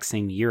exact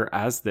same year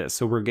as this,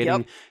 so we're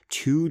getting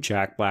two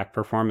Jack Black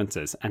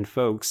performances. And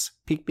folks,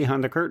 peek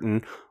behind the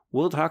curtain,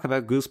 we'll talk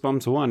about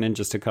Goosebumps 1 in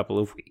just a couple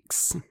of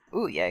weeks.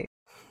 Ooh, yay.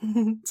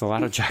 It's a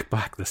lot of Jack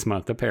Black this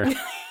month, apparently.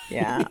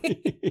 Yeah.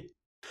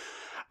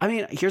 I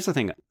mean, here's the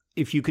thing.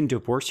 If you can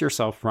divorce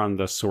yourself from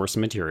the source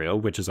material,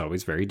 which is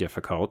always very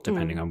difficult,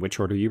 depending on which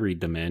order you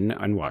read them in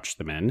and watch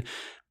them in,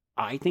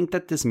 I think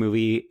that this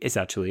movie is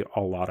actually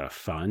a lot of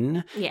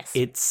fun. Yes.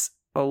 It's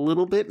a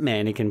little bit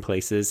manic in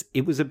places.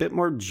 It was a bit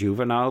more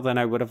juvenile than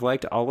I would have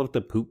liked. All of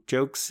the poop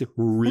jokes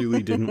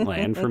really didn't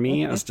land for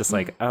me. I was just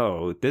like,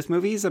 oh, this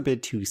movie is a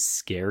bit too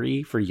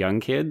scary for young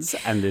kids.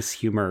 And this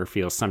humor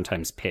feels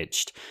sometimes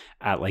pitched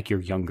at like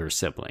your younger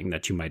sibling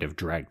that you might have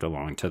dragged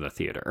along to the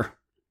theater.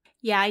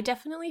 Yeah, I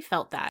definitely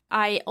felt that.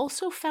 I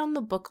also found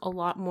the book a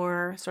lot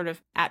more sort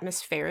of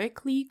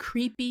atmospherically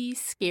creepy,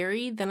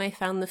 scary than I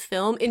found the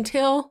film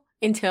until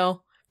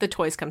the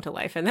toys come to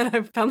life, and then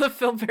I found the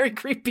film very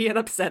creepy and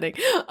upsetting.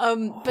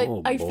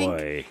 But I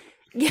think,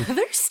 yeah,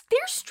 they're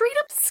straight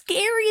up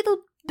scary. The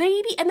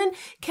baby, and then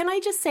can I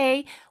just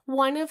say,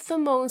 one of the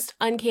most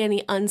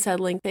uncanny,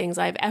 unsettling things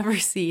I've ever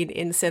seen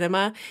in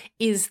cinema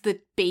is the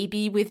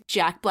baby with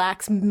Jack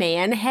Black's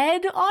man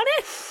head on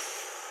it.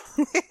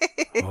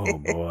 Oh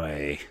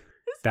boy.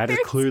 That is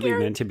clearly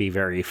scary. Meant to be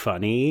very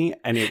funny,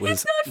 and it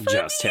was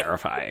just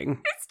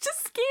terrifying. It's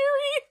just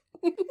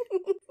scary.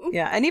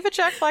 Yeah, and even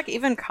Jack Black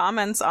even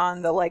comments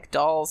on the like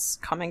dolls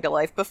coming to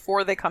life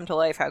before they come to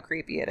life, how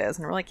creepy it is.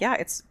 And we're like, yeah,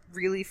 it's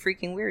really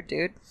freaking weird,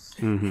 dude.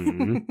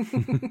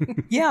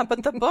 Yeah,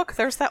 but the book,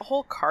 there's that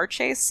whole car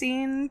chase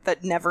scene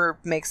that never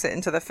makes it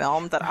into the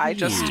film that I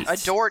just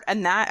adored.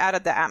 And that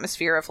added the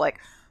atmosphere of like,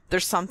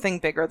 there's something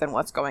bigger than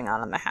what's going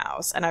on in the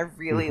house. And I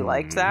really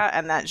liked that.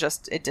 And that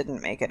just, it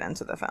didn't make it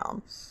into the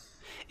film.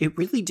 It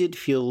really did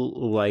feel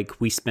like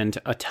we spent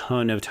a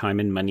ton of time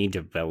and money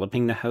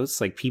developing the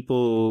house. Like,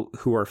 people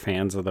who are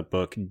fans of the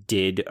book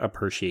did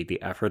appreciate the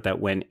effort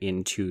that went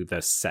into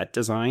the set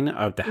design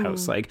of the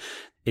house. Like,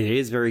 it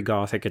is very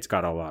gothic. It's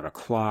got a lot of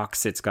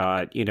clocks. It's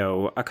got, you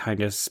know, a kind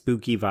of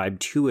spooky vibe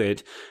to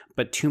it.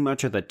 But too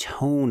much of the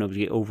tone of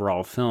the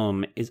overall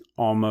film is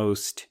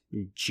almost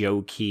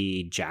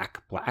jokey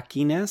Jack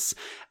Blackiness.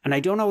 And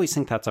I don't always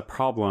think that's a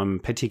problem,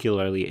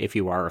 particularly if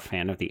you are a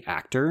fan of the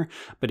actor.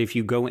 But if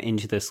you go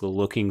into this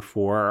looking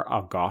for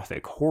a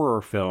gothic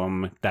horror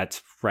film that's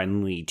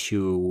friendly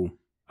to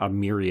a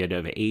myriad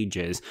of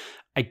ages,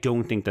 I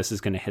don't think this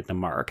is going to hit the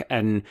mark.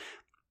 And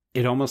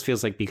it almost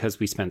feels like because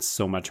we spent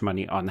so much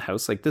money on the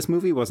house, like this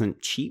movie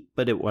wasn't cheap,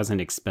 but it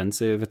wasn't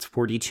expensive. It's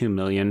 $42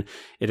 million.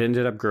 It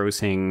ended up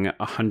grossing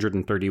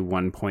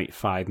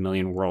 $131.5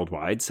 million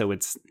worldwide. So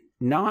it's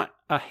not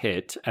a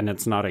hit and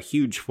it's not a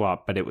huge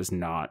flop, but it was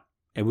not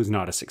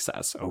a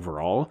success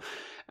overall.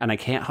 And I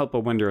can't help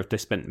but wonder if they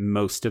spent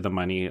most of the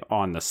money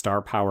on the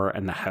star power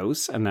and the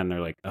house, and then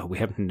they're like, oh, we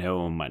have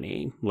no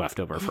money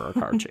left over for a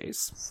car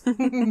chase.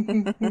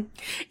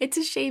 It's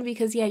a shame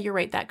because, yeah, you're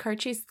right. That car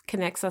chase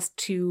connects us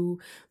to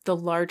the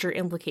larger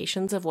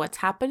implications of what's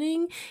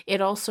happening. It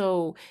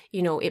also,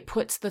 it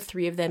puts the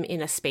three of them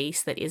in a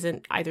space that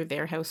isn't either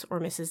their house or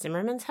Mrs.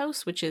 Zimmerman's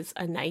house, which is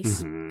a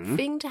nice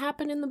thing to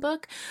happen in the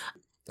book.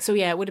 So,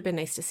 yeah, it would have been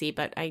nice to see,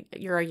 but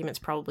your argument's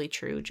probably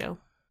true, Joe.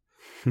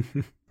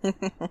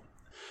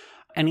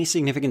 Any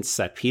significant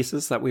set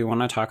pieces that we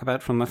want to talk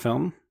about from the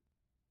film?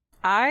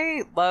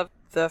 I love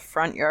the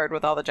front yard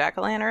with all the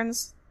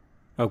jack-o'-lanterns.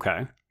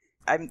 Okay.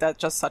 That's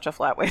just such a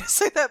flat way to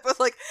say that, but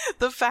like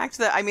the fact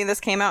that, I mean,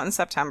 this came out in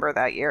September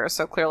that year,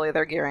 so clearly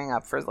they're gearing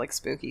up for like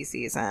spooky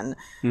season.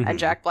 And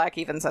Jack Black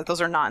even said those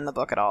are not in the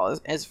book at all,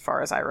 as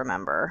far as I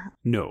remember.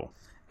 No.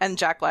 And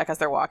Jack Black, as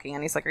they're walking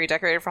in, he's like, are you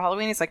decorated for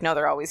Halloween? He's like, no,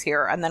 they're always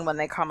here. And then when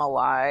they come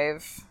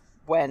alive,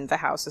 when the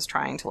house is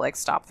trying to like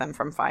stop them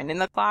from finding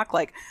the clock,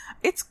 like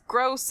it's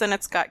gross and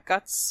it's got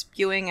guts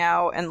spewing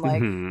out, and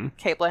like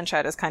Cate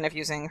Blanchett is kind of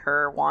using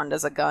her wand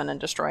as a gun and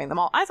destroying them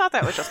all. I thought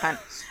that was just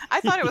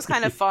I thought it was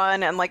kind of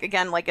fun, and like,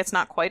 again, like it's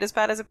not quite as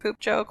bad as a poop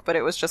joke, but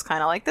it was just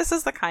kind of like, this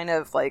is the kind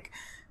of like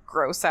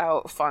gross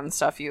out fun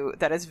stuff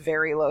that is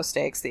very low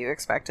stakes that you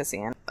expect to see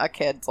in a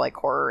kid's like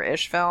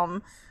horror-ish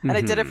film. And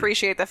I did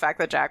appreciate the fact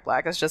that Jack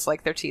Black is just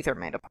like, their teeth are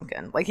made of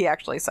pumpkin. Like, he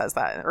actually says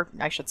that, or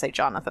I should say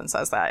Jonathan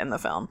says that in the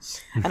film.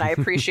 And I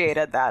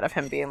appreciated that, of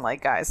him being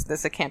like, guys,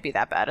 it can't be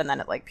that bad, and then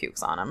it like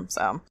pukes on him.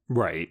 So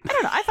right. I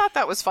don't know, I thought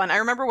that was fun. I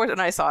remember when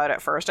I saw it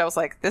at first, I was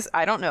like,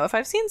 I don't know if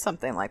I've seen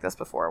something like this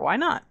before. Why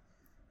not?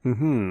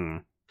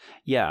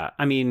 Yeah,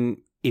 I mean,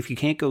 if you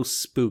can't go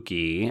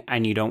spooky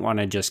and you don't want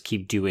to just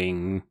keep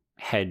doing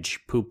hedge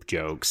poop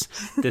jokes,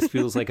 this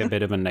feels like a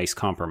bit of a nice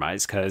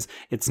compromise, because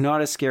it's not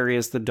as scary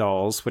as the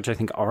dolls, which I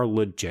think are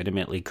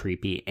legitimately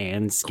creepy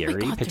and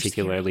scary,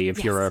 particularly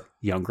if you're a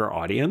younger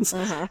audience.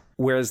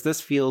 Whereas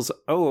this feels,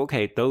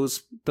 okay,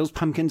 those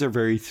pumpkins are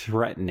very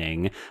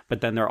threatening,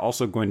 but then they're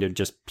also going to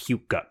just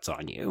puke guts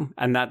on you.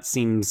 And that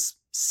seems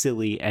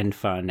silly and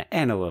fun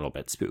and a little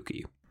bit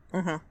spooky.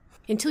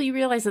 Until you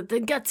realize that the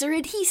guts are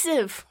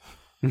adhesive.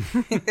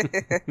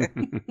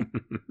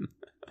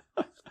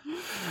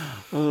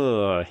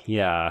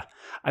 Yeah.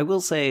 I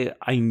will say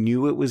I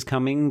knew it was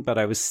coming, but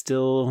I was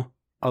still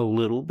a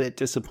little bit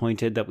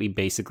disappointed that we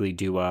basically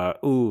do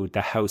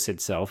the house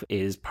itself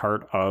is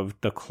part of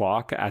the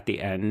clock at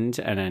the end,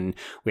 and then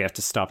we have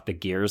to stop the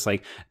gears.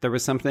 Like, there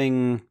was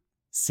something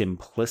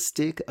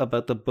simplistic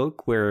about the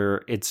book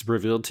where it's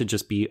revealed to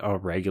just be a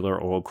regular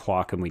old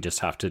clock and we just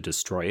have to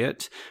destroy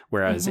it.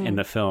 Whereas in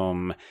the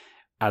film,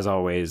 as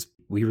always,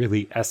 we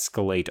really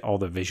escalate all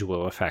the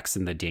visual effects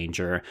and the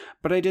danger.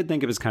 But I did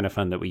think it was kind of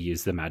fun that we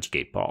used the Magic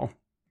 8 Ball.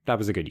 That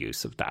was a good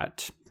use of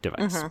that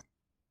device.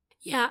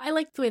 Yeah, I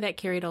liked the way that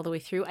carried all the way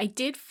through. I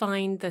did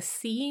find the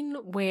scene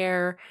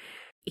where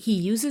he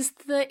uses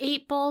the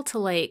 8 ball to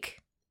like...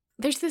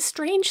 There's this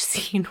strange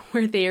scene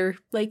where they're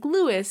like,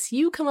 Lewis,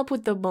 you come up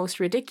with the most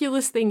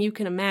ridiculous thing you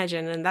can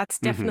imagine, and that's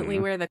definitely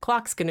where the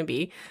clock's going to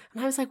be.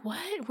 And I was like,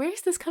 what? Where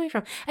is this coming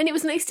from? And it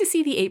was nice to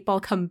see the 8 ball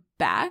come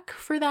back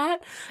for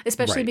that,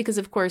 especially because,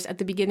 of course, at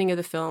the beginning of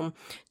the film,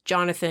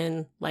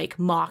 Jonathan like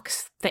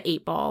mocks the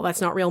 8 ball.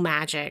 That's not real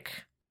magic.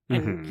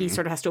 And he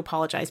sort of has to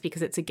apologize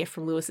because it's a gift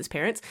from Lewis's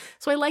parents.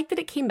 So I liked that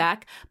it came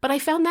back, but I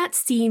found that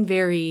scene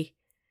very...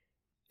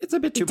 It's a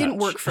bit too much. It didn't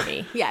work for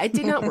me. Yeah, it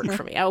did not work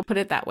for me. I will put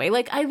it that way.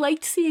 Like, I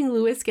liked seeing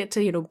Lewis get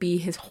to, be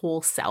his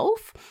whole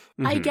self,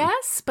 I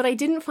guess, but I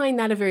didn't find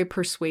that a very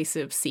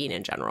persuasive scene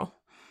in general.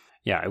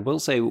 Yeah, I will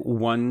say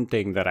one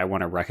thing that I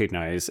want to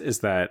recognize is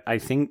that I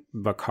think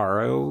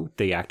Vaccaro,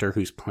 the actor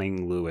who's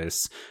playing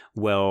Lewis,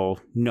 well,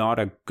 not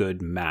a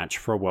good match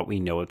for what we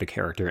know of the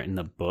character in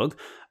the book.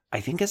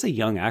 I think as a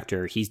young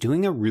actor, he's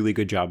doing a really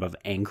good job of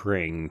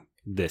anchoring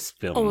this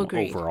film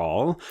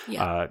overall.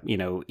 Yeah.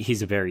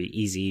 He's very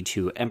easy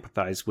to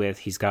empathize with.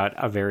 He's got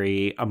a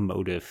very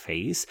emotive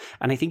face.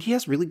 And I think he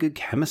has really good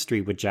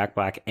chemistry with Jack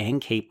Black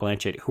and Cate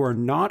Blanchett, who are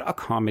not a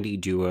comedy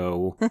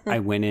duo I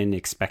went in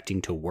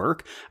expecting to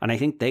work. And I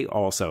think they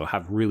also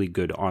have really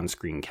good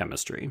on-screen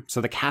chemistry.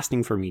 So the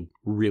casting for me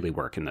really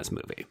worked in this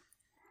movie.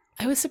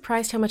 I was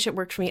surprised how much it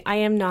worked for me. I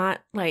am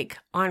not like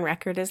on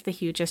record as the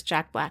hugest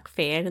Jack Black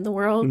fan in the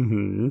world.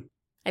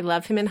 I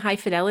love him in High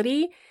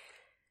Fidelity.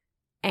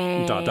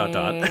 And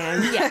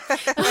yeah.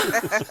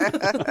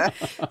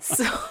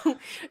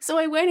 So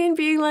I went in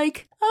being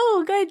like,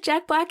 oh, good,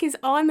 Jack Black is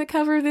on the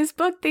cover of this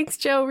book. Thanks,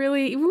 Joe.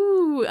 Really,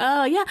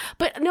 yeah.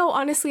 But no,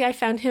 honestly, I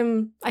found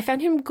him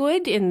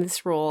good in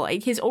this role.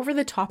 His over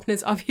the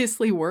topness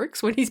obviously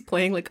works when he's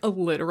playing like a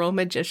literal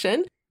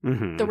magician.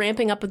 The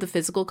ramping up of the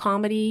physical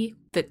comedy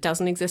that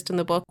doesn't exist in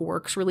the book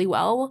works really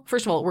well.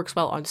 First of all, it works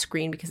well on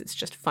screen because it's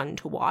just fun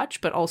to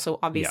watch, but also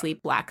obviously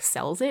Black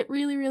sells it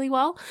really, really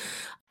well.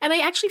 And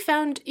I actually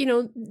found,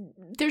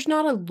 there's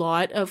not a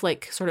lot of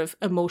like sort of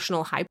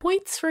emotional high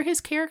points for his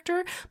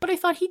character, but I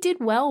thought he did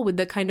well with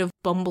the kind of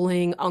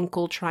bumbling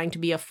uncle trying to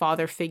be a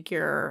father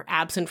figure,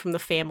 absent from the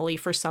family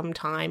for some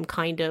time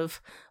kind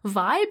of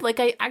vibe. Like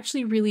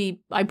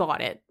I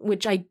bought it,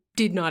 which I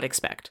did not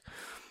expect.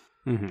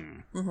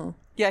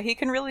 Yeah, he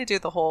can really do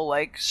the whole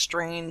like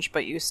strange,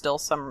 but you still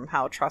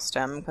somehow trust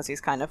him because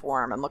he's kind of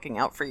warm and looking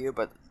out for you,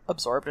 but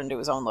absorbed into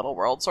his own little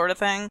world sort of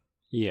thing.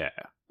 Yeah.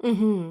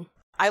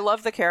 I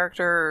love the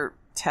character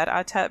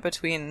tete-a-tete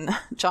between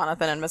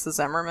Jonathan and Mrs.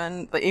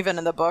 Zimmerman, but even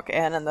in the book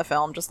and in the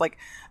film, just like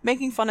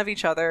making fun of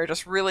each other,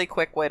 just really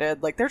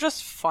quick-witted. Like they're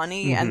just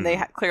funny, and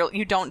they clearly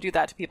you don't do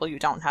that to people you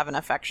don't have an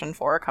affection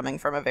for, coming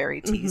from a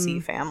very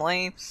TC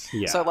family.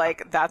 Yeah. So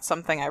like that's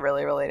something I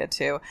really related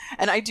to,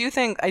 and I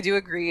do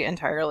agree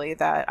entirely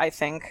that I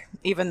think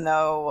even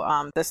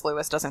though this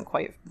Lewis doesn't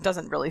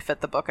really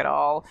fit the book at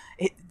all,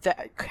 the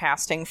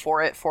casting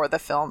for the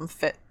film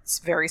fits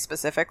very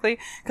specifically,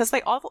 because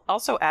they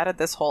also added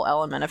this whole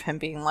element of him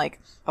being like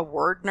a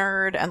word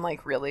nerd and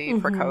like really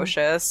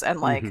precocious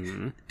and like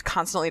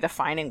constantly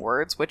defining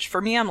words, which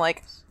for me, I'm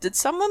like, did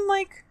someone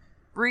like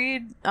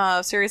read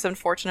a series of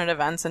unfortunate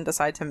events and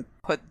decide to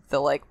put the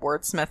like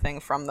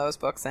wordsmithing from those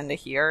books into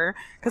here?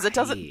 Because it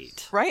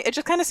doesn't, right? It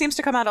just kind of seems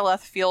to come out of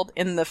left field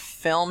in the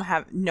film,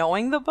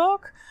 knowing the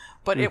book.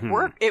 But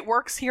it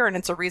works here, and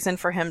it's a reason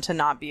for him to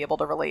not be able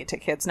to relate to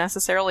kids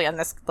necessarily. And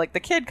this, like, the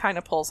kid kind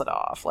of pulls it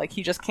off. Like,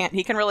 he just can't.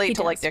 He can relate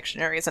to like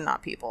dictionaries and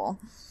not people.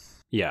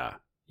 Yeah,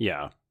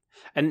 yeah.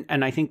 And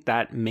I think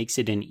that makes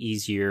it an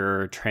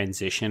easier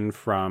transition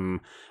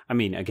from, I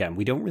mean, again,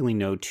 we don't really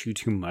know too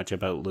much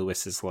about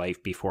Lewis's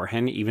life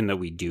beforehand, even though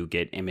we do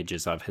get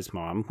images of his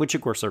mom, which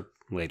of course are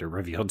later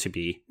revealed to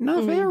be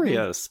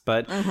nefarious,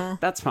 but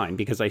that's fine,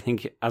 because I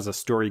think as a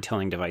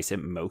storytelling device,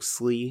 it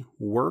mostly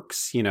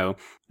works.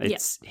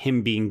 It's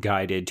him being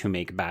guided to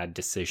make bad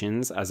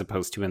decisions, as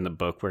opposed to in the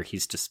book where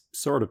he's just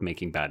sort of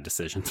making bad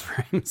decisions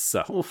for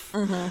himself.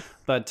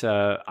 But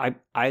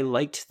I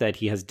liked that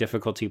he has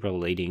difficulty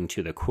relating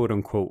to the quote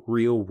unquote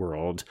real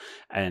world,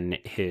 and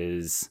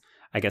his,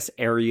 I guess,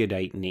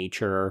 erudite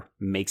nature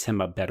makes him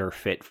a better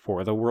fit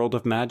for the world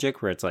of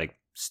magic, where it's like,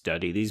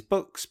 study these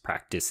books,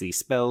 practice these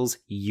spells,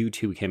 you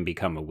too can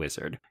become a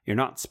wizard. You're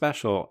not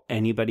special,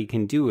 anybody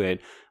can do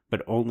it,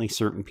 but only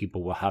certain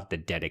people will have the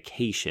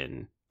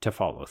dedication to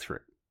follow through.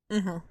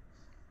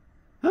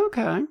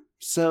 Okay,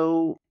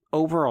 so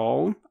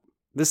overall,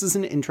 this is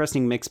an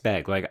interesting mixed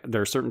bag. Like,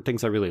 there are certain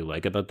things I really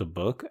like about the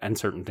book and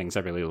certain things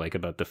I really like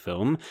about the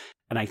film.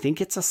 And I think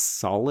it's a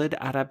solid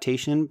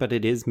adaptation, but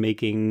it is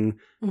making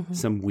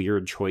some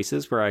weird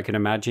choices where I can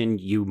imagine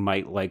you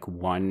might like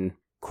one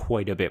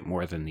quite a bit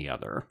more than the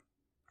other.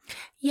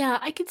 Yeah,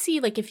 I could see,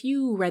 like, if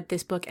you read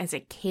this book as a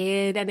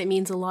kid and it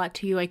means a lot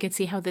to you, I could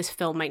see how this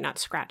film might not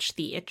scratch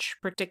the itch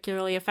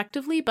particularly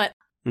effectively, but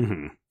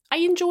I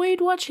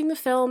enjoyed watching the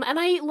film, and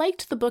I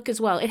liked the book as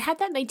well. It had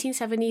that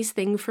 1970s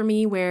thing for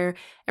me where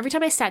every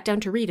time I sat down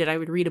to read it, I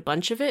would read a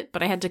bunch of it,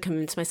 but I had to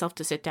convince myself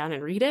to sit down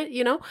and read it,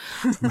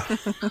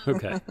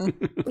 Okay.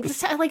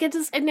 Like, it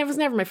was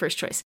never my first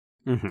choice.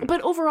 But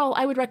overall,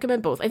 I would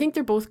recommend both. I think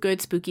they're both good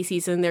spooky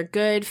season. They're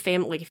good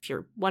family. Like, if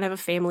you want to have a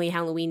family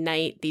Halloween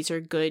night, these are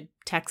good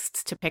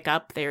texts to pick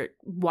up. They're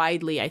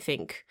widely, I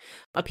think,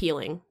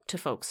 appealing to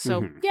folks.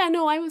 So yeah,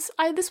 no,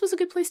 this was a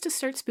good place to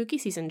start spooky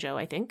season, Joe,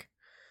 I think.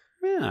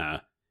 Yeah.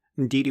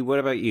 Dede, what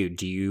about you?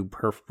 Do you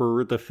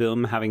prefer the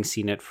film having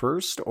seen it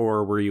first,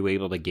 or were you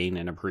able to gain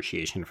an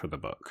appreciation for the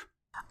book?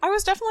 I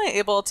was definitely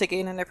able to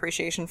gain an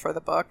appreciation for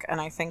the book,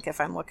 and I think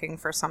if I'm looking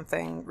for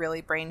something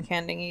really brain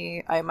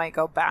candy-y, I might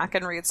go back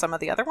and read some of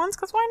the other ones,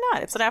 because why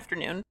not? It's an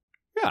afternoon.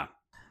 Yeah.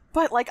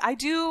 But, like, I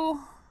do...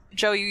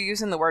 Joe, you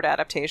using the word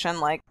adaptation,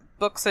 like,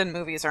 books and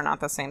movies are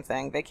not the same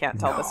thing. They can't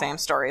tell the same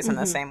stories in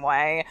the same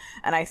way,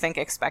 and I think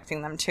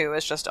expecting them to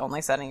is just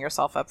only setting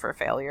yourself up for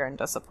failure and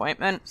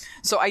disappointment.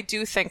 So I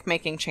do think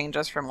making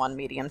changes from one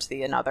medium to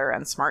the another,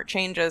 and smart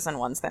changes and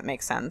ones that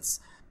make sense,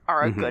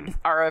 are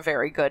a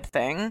very good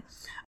thing.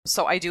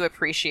 So I do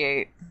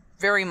appreciate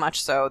very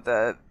much so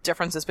the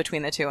differences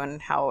between the two and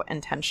how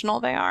intentional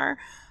they are.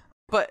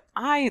 But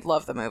I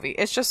love the movie.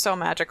 It's just so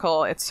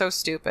magical. It's so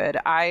stupid.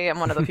 I am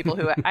one of the people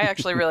who I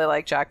actually really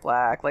like Jack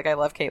Black. Like, I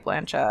love Cate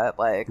Blanchett.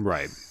 Like,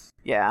 right.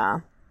 Yeah.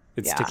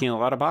 It's ticking a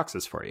lot of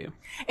boxes for you.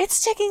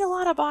 It's ticking a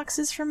lot of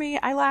boxes for me.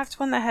 I laughed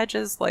when the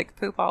hedges, like,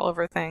 poop all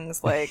over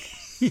things. Like,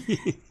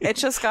 it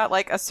just got,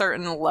 like, a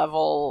certain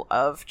level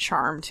of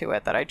charm to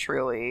it that I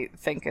truly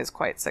think is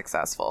quite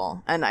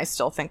successful. And I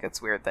still think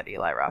it's weird that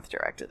Eli Roth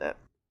directed it.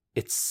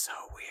 It's so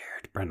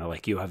weird, Brenna.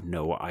 Like, you have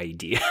no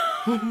idea.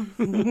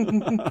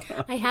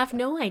 I have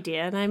no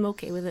idea, and I'm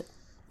okay with it.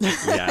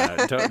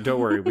 Yeah, don't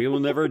worry. We will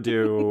never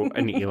do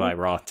an Eli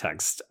Roth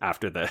text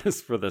after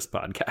this for this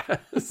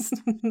podcast.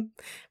 I'm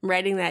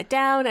writing that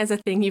down as a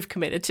thing you've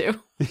committed to.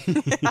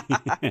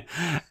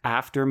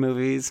 After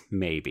movies,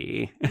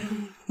 maybe.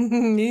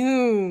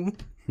 No.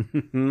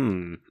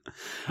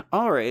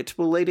 All right.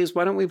 Well, ladies,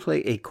 why don't we play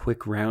a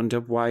quick round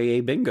of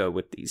YA bingo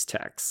with these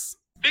texts?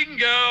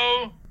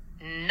 Bingo!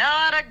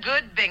 Not a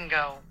good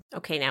bingo.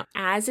 Okay, now,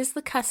 as is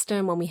the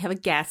custom when we have a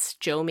guest,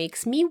 Joe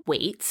makes me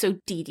wait. So,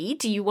 Dede,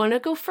 do you want to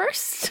go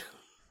first?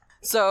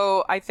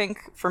 So I think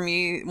for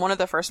me, one of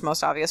the first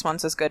most obvious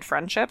ones is good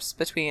friendships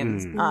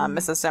between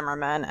Mrs.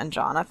 Zimmerman and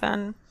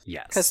Jonathan.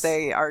 Yes. Because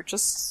they are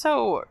just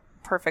so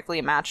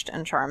perfectly matched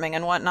and charming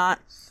and whatnot.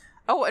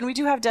 Oh, and we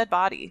do have dead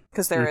body,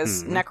 because there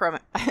is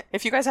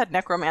if you guys had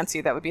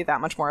necromancy, that would be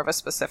that much more of a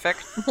specific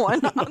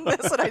one on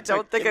this, and I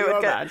don't think it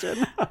would get...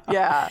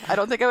 Yeah, I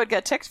don't think it would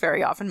get ticked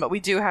very often, but we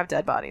do have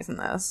dead bodies in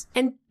this.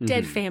 And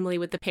dead family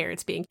with the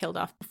parents being killed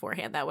off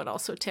beforehand, that would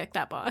also tick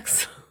that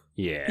box.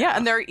 Yeah. Yeah,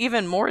 and there are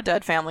even more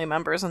dead family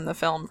members in the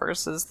film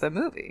versus the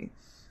movie.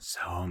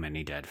 So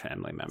many dead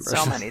family members.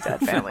 So many dead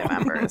family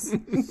members.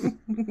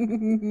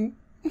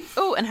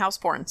 Oh, and house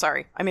porn.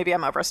 Sorry. Maybe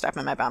I'm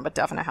overstepping my bound, but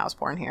definite house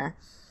porn here.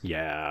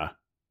 Yeah.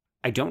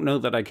 I don't know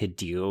that I could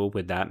deal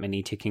with that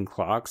many ticking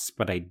clocks,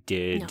 but I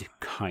did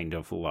kind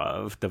of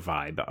love the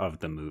vibe of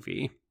the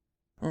movie.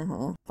 Mm-hmm.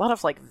 A lot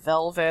of like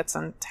velvets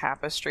and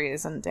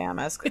tapestries and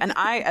damask. And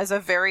I, as a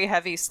very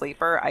heavy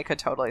sleeper, I could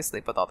totally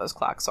sleep with all those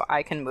clocks. So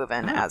I can move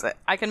in as it.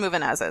 I can move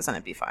in as is, and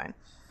it'd be fine.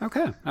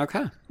 Okay.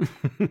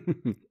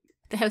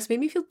 The house made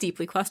me feel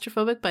deeply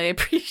claustrophobic, but I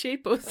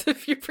appreciate both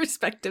of your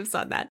perspectives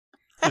on that.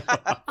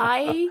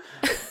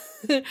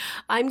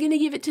 I'm going to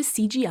give it to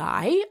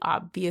CGI,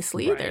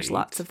 obviously. Right. There's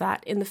lots of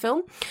that in the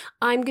film.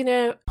 I'm going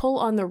to pull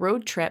on the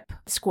road trip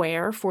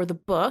square for the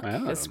book,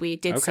 because we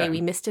did say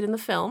we missed it in the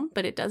film,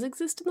 but it does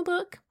exist in the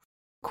book.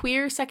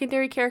 Queer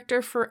secondary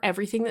character for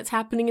everything that's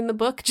happening in the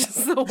book,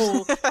 just the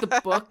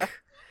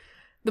book.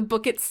 The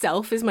book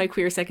itself is my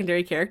queer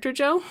secondary character,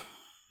 Joe.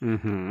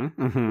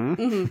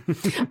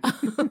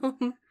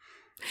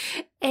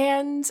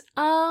 And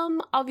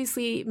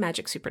obviously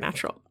magic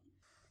supernatural.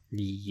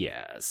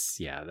 Yes.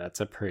 Yeah, that's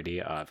a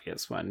pretty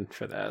obvious one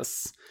for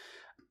this.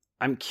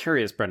 I'm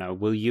curious, Brenna,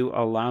 will you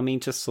allow me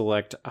to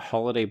select a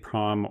holiday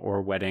prom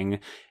or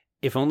wedding,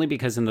 if only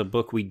because in the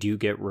book we do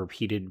get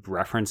repeated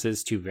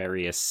references to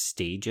various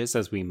stages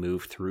as we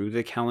move through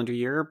the calendar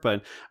year,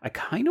 but I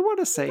kind of want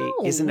to say,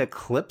 isn't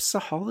Eclipse a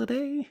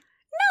holiday?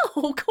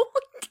 No,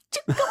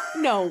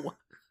 no,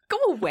 go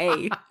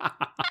away.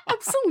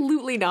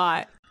 Absolutely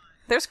not.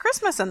 There's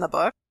Christmas in the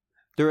book.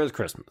 There is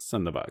Christmas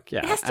in the book, yeah.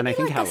 It has to and be I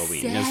think like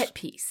Halloween a set is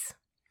piece.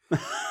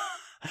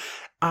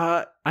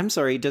 I'm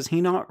sorry, does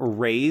he not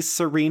raise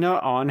Serena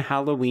on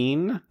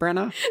Halloween,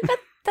 Brenna?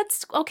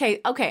 That's okay.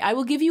 I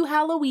will give you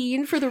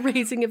Halloween for the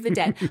raising of the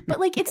dead.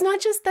 But like, it's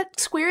not just that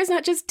square is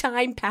not just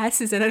time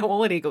passes and a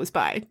holiday goes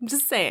by. I'm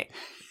just saying.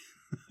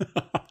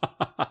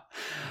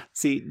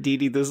 See,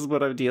 Dede, this is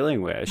what I'm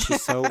dealing with.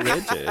 She's so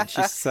rigid.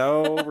 She's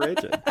so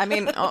rigid. I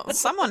mean,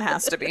 someone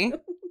has to be.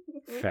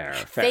 Fair.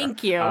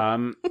 Thank you.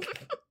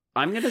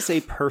 I'm going to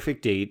say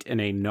perfect date in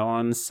a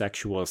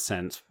non-sexual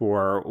sense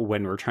for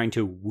when we're trying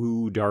to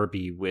woo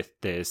Darby with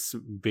this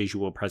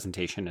visual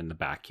presentation in the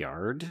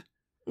backyard.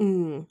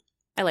 I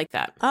like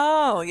that.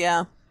 Oh,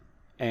 yeah.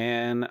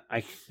 And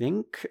I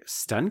think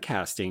stunt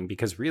casting,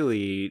 because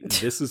really,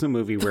 this is a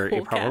movie where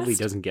it probably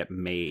doesn't get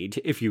made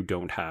if you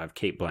don't have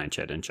Cate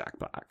Blanchett and Jack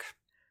Black.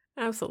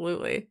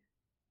 Absolutely.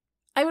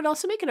 I would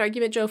also make an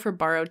argument, Joe, for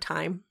borrowed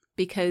time.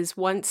 Because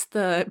once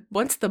the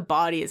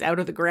body is out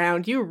of the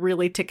ground, you're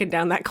really ticking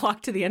down that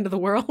clock to the end of the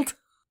world.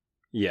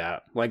 Yeah,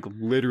 like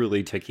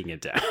literally ticking it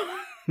down.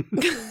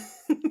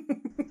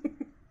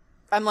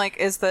 I'm like,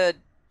 is the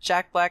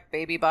Jack Black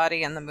baby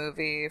body in the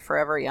movie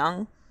Forever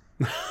Young?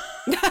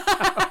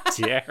 How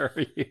dare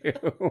you?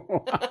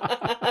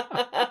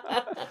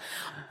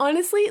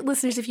 Honestly,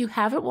 listeners, if you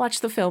haven't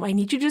watched the film, I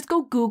need you to just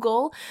go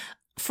Google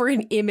for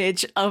an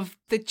image of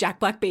the Jack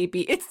Black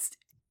baby.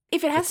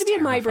 If it has to be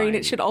in my brain,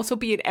 it should also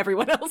be in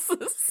everyone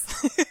else's.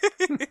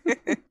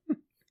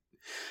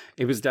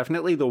 It was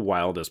definitely the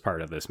wildest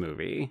part of this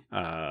movie.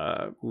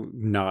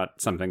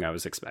 Not something I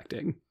was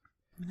expecting.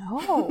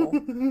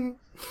 No.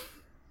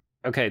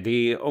 Okay,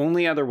 the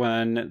only other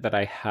one that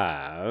I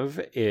have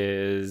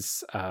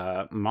is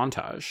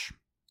montage.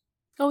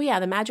 Oh, yeah,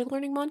 the magic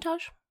learning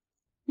montage?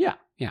 Yeah.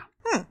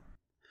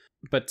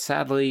 But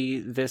sadly,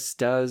 this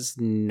does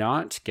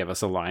not give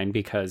us a line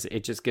because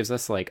it just gives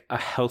us like a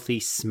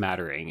healthy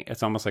smattering.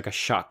 It's almost like a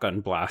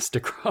shotgun blast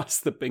across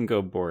the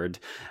bingo board,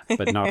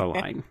 but not a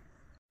line.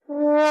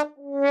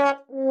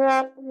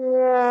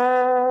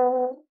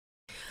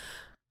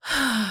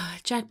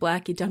 Jack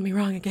Black, you done me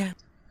wrong again.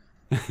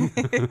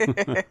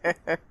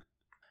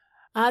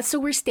 So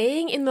we're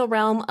staying in the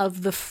realm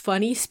of the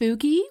funny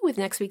spooky with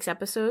next week's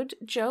episode,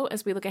 Joe,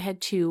 as we look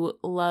ahead to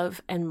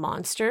Love and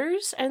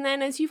Monsters. And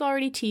then, as you've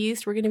already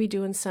teased, we're going to be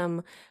doing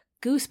some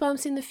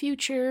goosebumps in the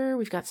future.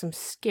 We've got some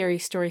scary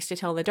stories to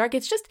tell in the dark.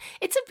 It's a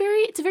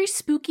very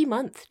spooky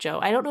month, Joe.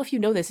 I don't know if you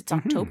know this. It's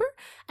October,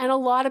 and a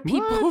lot of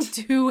people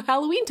do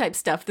Halloween type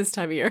stuff this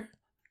time of year.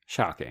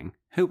 Shocking.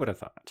 Who would have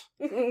thought?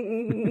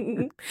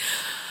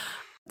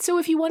 So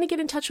if you want to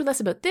get in touch with us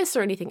about this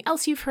or anything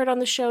else you've heard on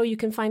the show, you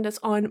can find us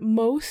on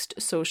most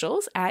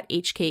socials at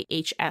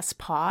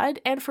HKHSpod.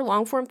 And for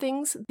long form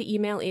things, the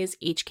email is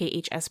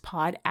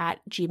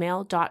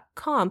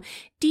hkhspod@gmail.com.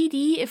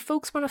 Dede, if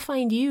folks want to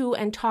find you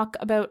and talk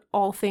about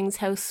all things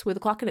House with a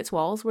Clock in its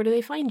Walls, where do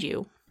they find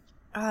you?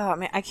 Oh,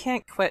 man, I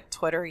can't quit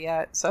Twitter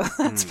yet, so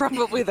that's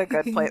probably the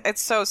good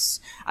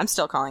place. I'm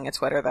still calling it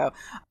Twitter, though.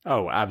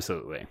 Oh,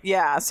 absolutely.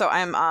 Yeah, so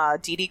I'm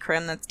Dede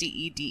Crim, that's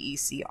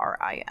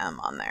DEDECRIM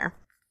on there.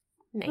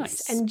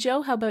 Nice. And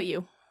Joe, how about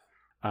you?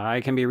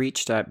 I can be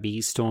reached at B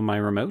Stole My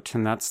Remote,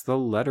 and that's the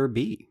letter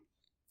B.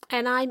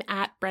 And I'm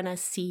at Brenna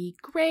C.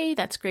 Gray.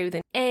 That's Gray with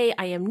an A.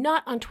 I am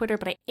not on Twitter,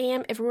 but I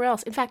am everywhere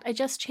else. In fact, I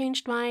just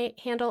changed my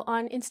handle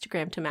on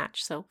Instagram to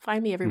match, so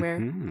find me everywhere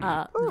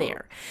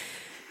there.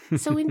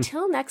 So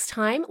until next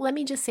time, let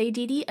me just say,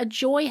 Dede, a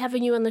joy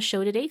having you on the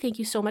show today. Thank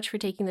you so much for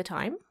taking the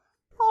time.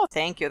 Oh,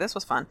 thank you. This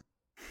was fun.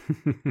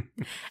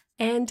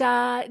 And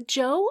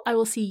Joe, I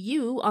will see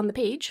you on the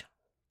page.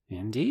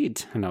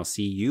 Indeed. And I'll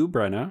see you,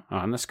 Brenna,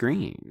 on the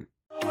screen.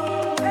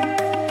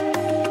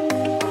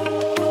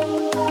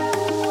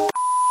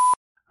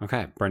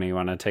 Okay, Brenna, you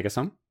want to take us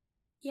home?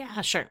 Yeah,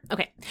 sure.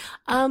 Okay.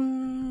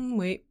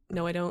 Wait.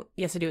 No, I don't.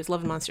 Yes, I do. It's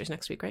Love and Monsters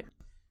next week, right?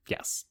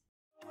 Yes.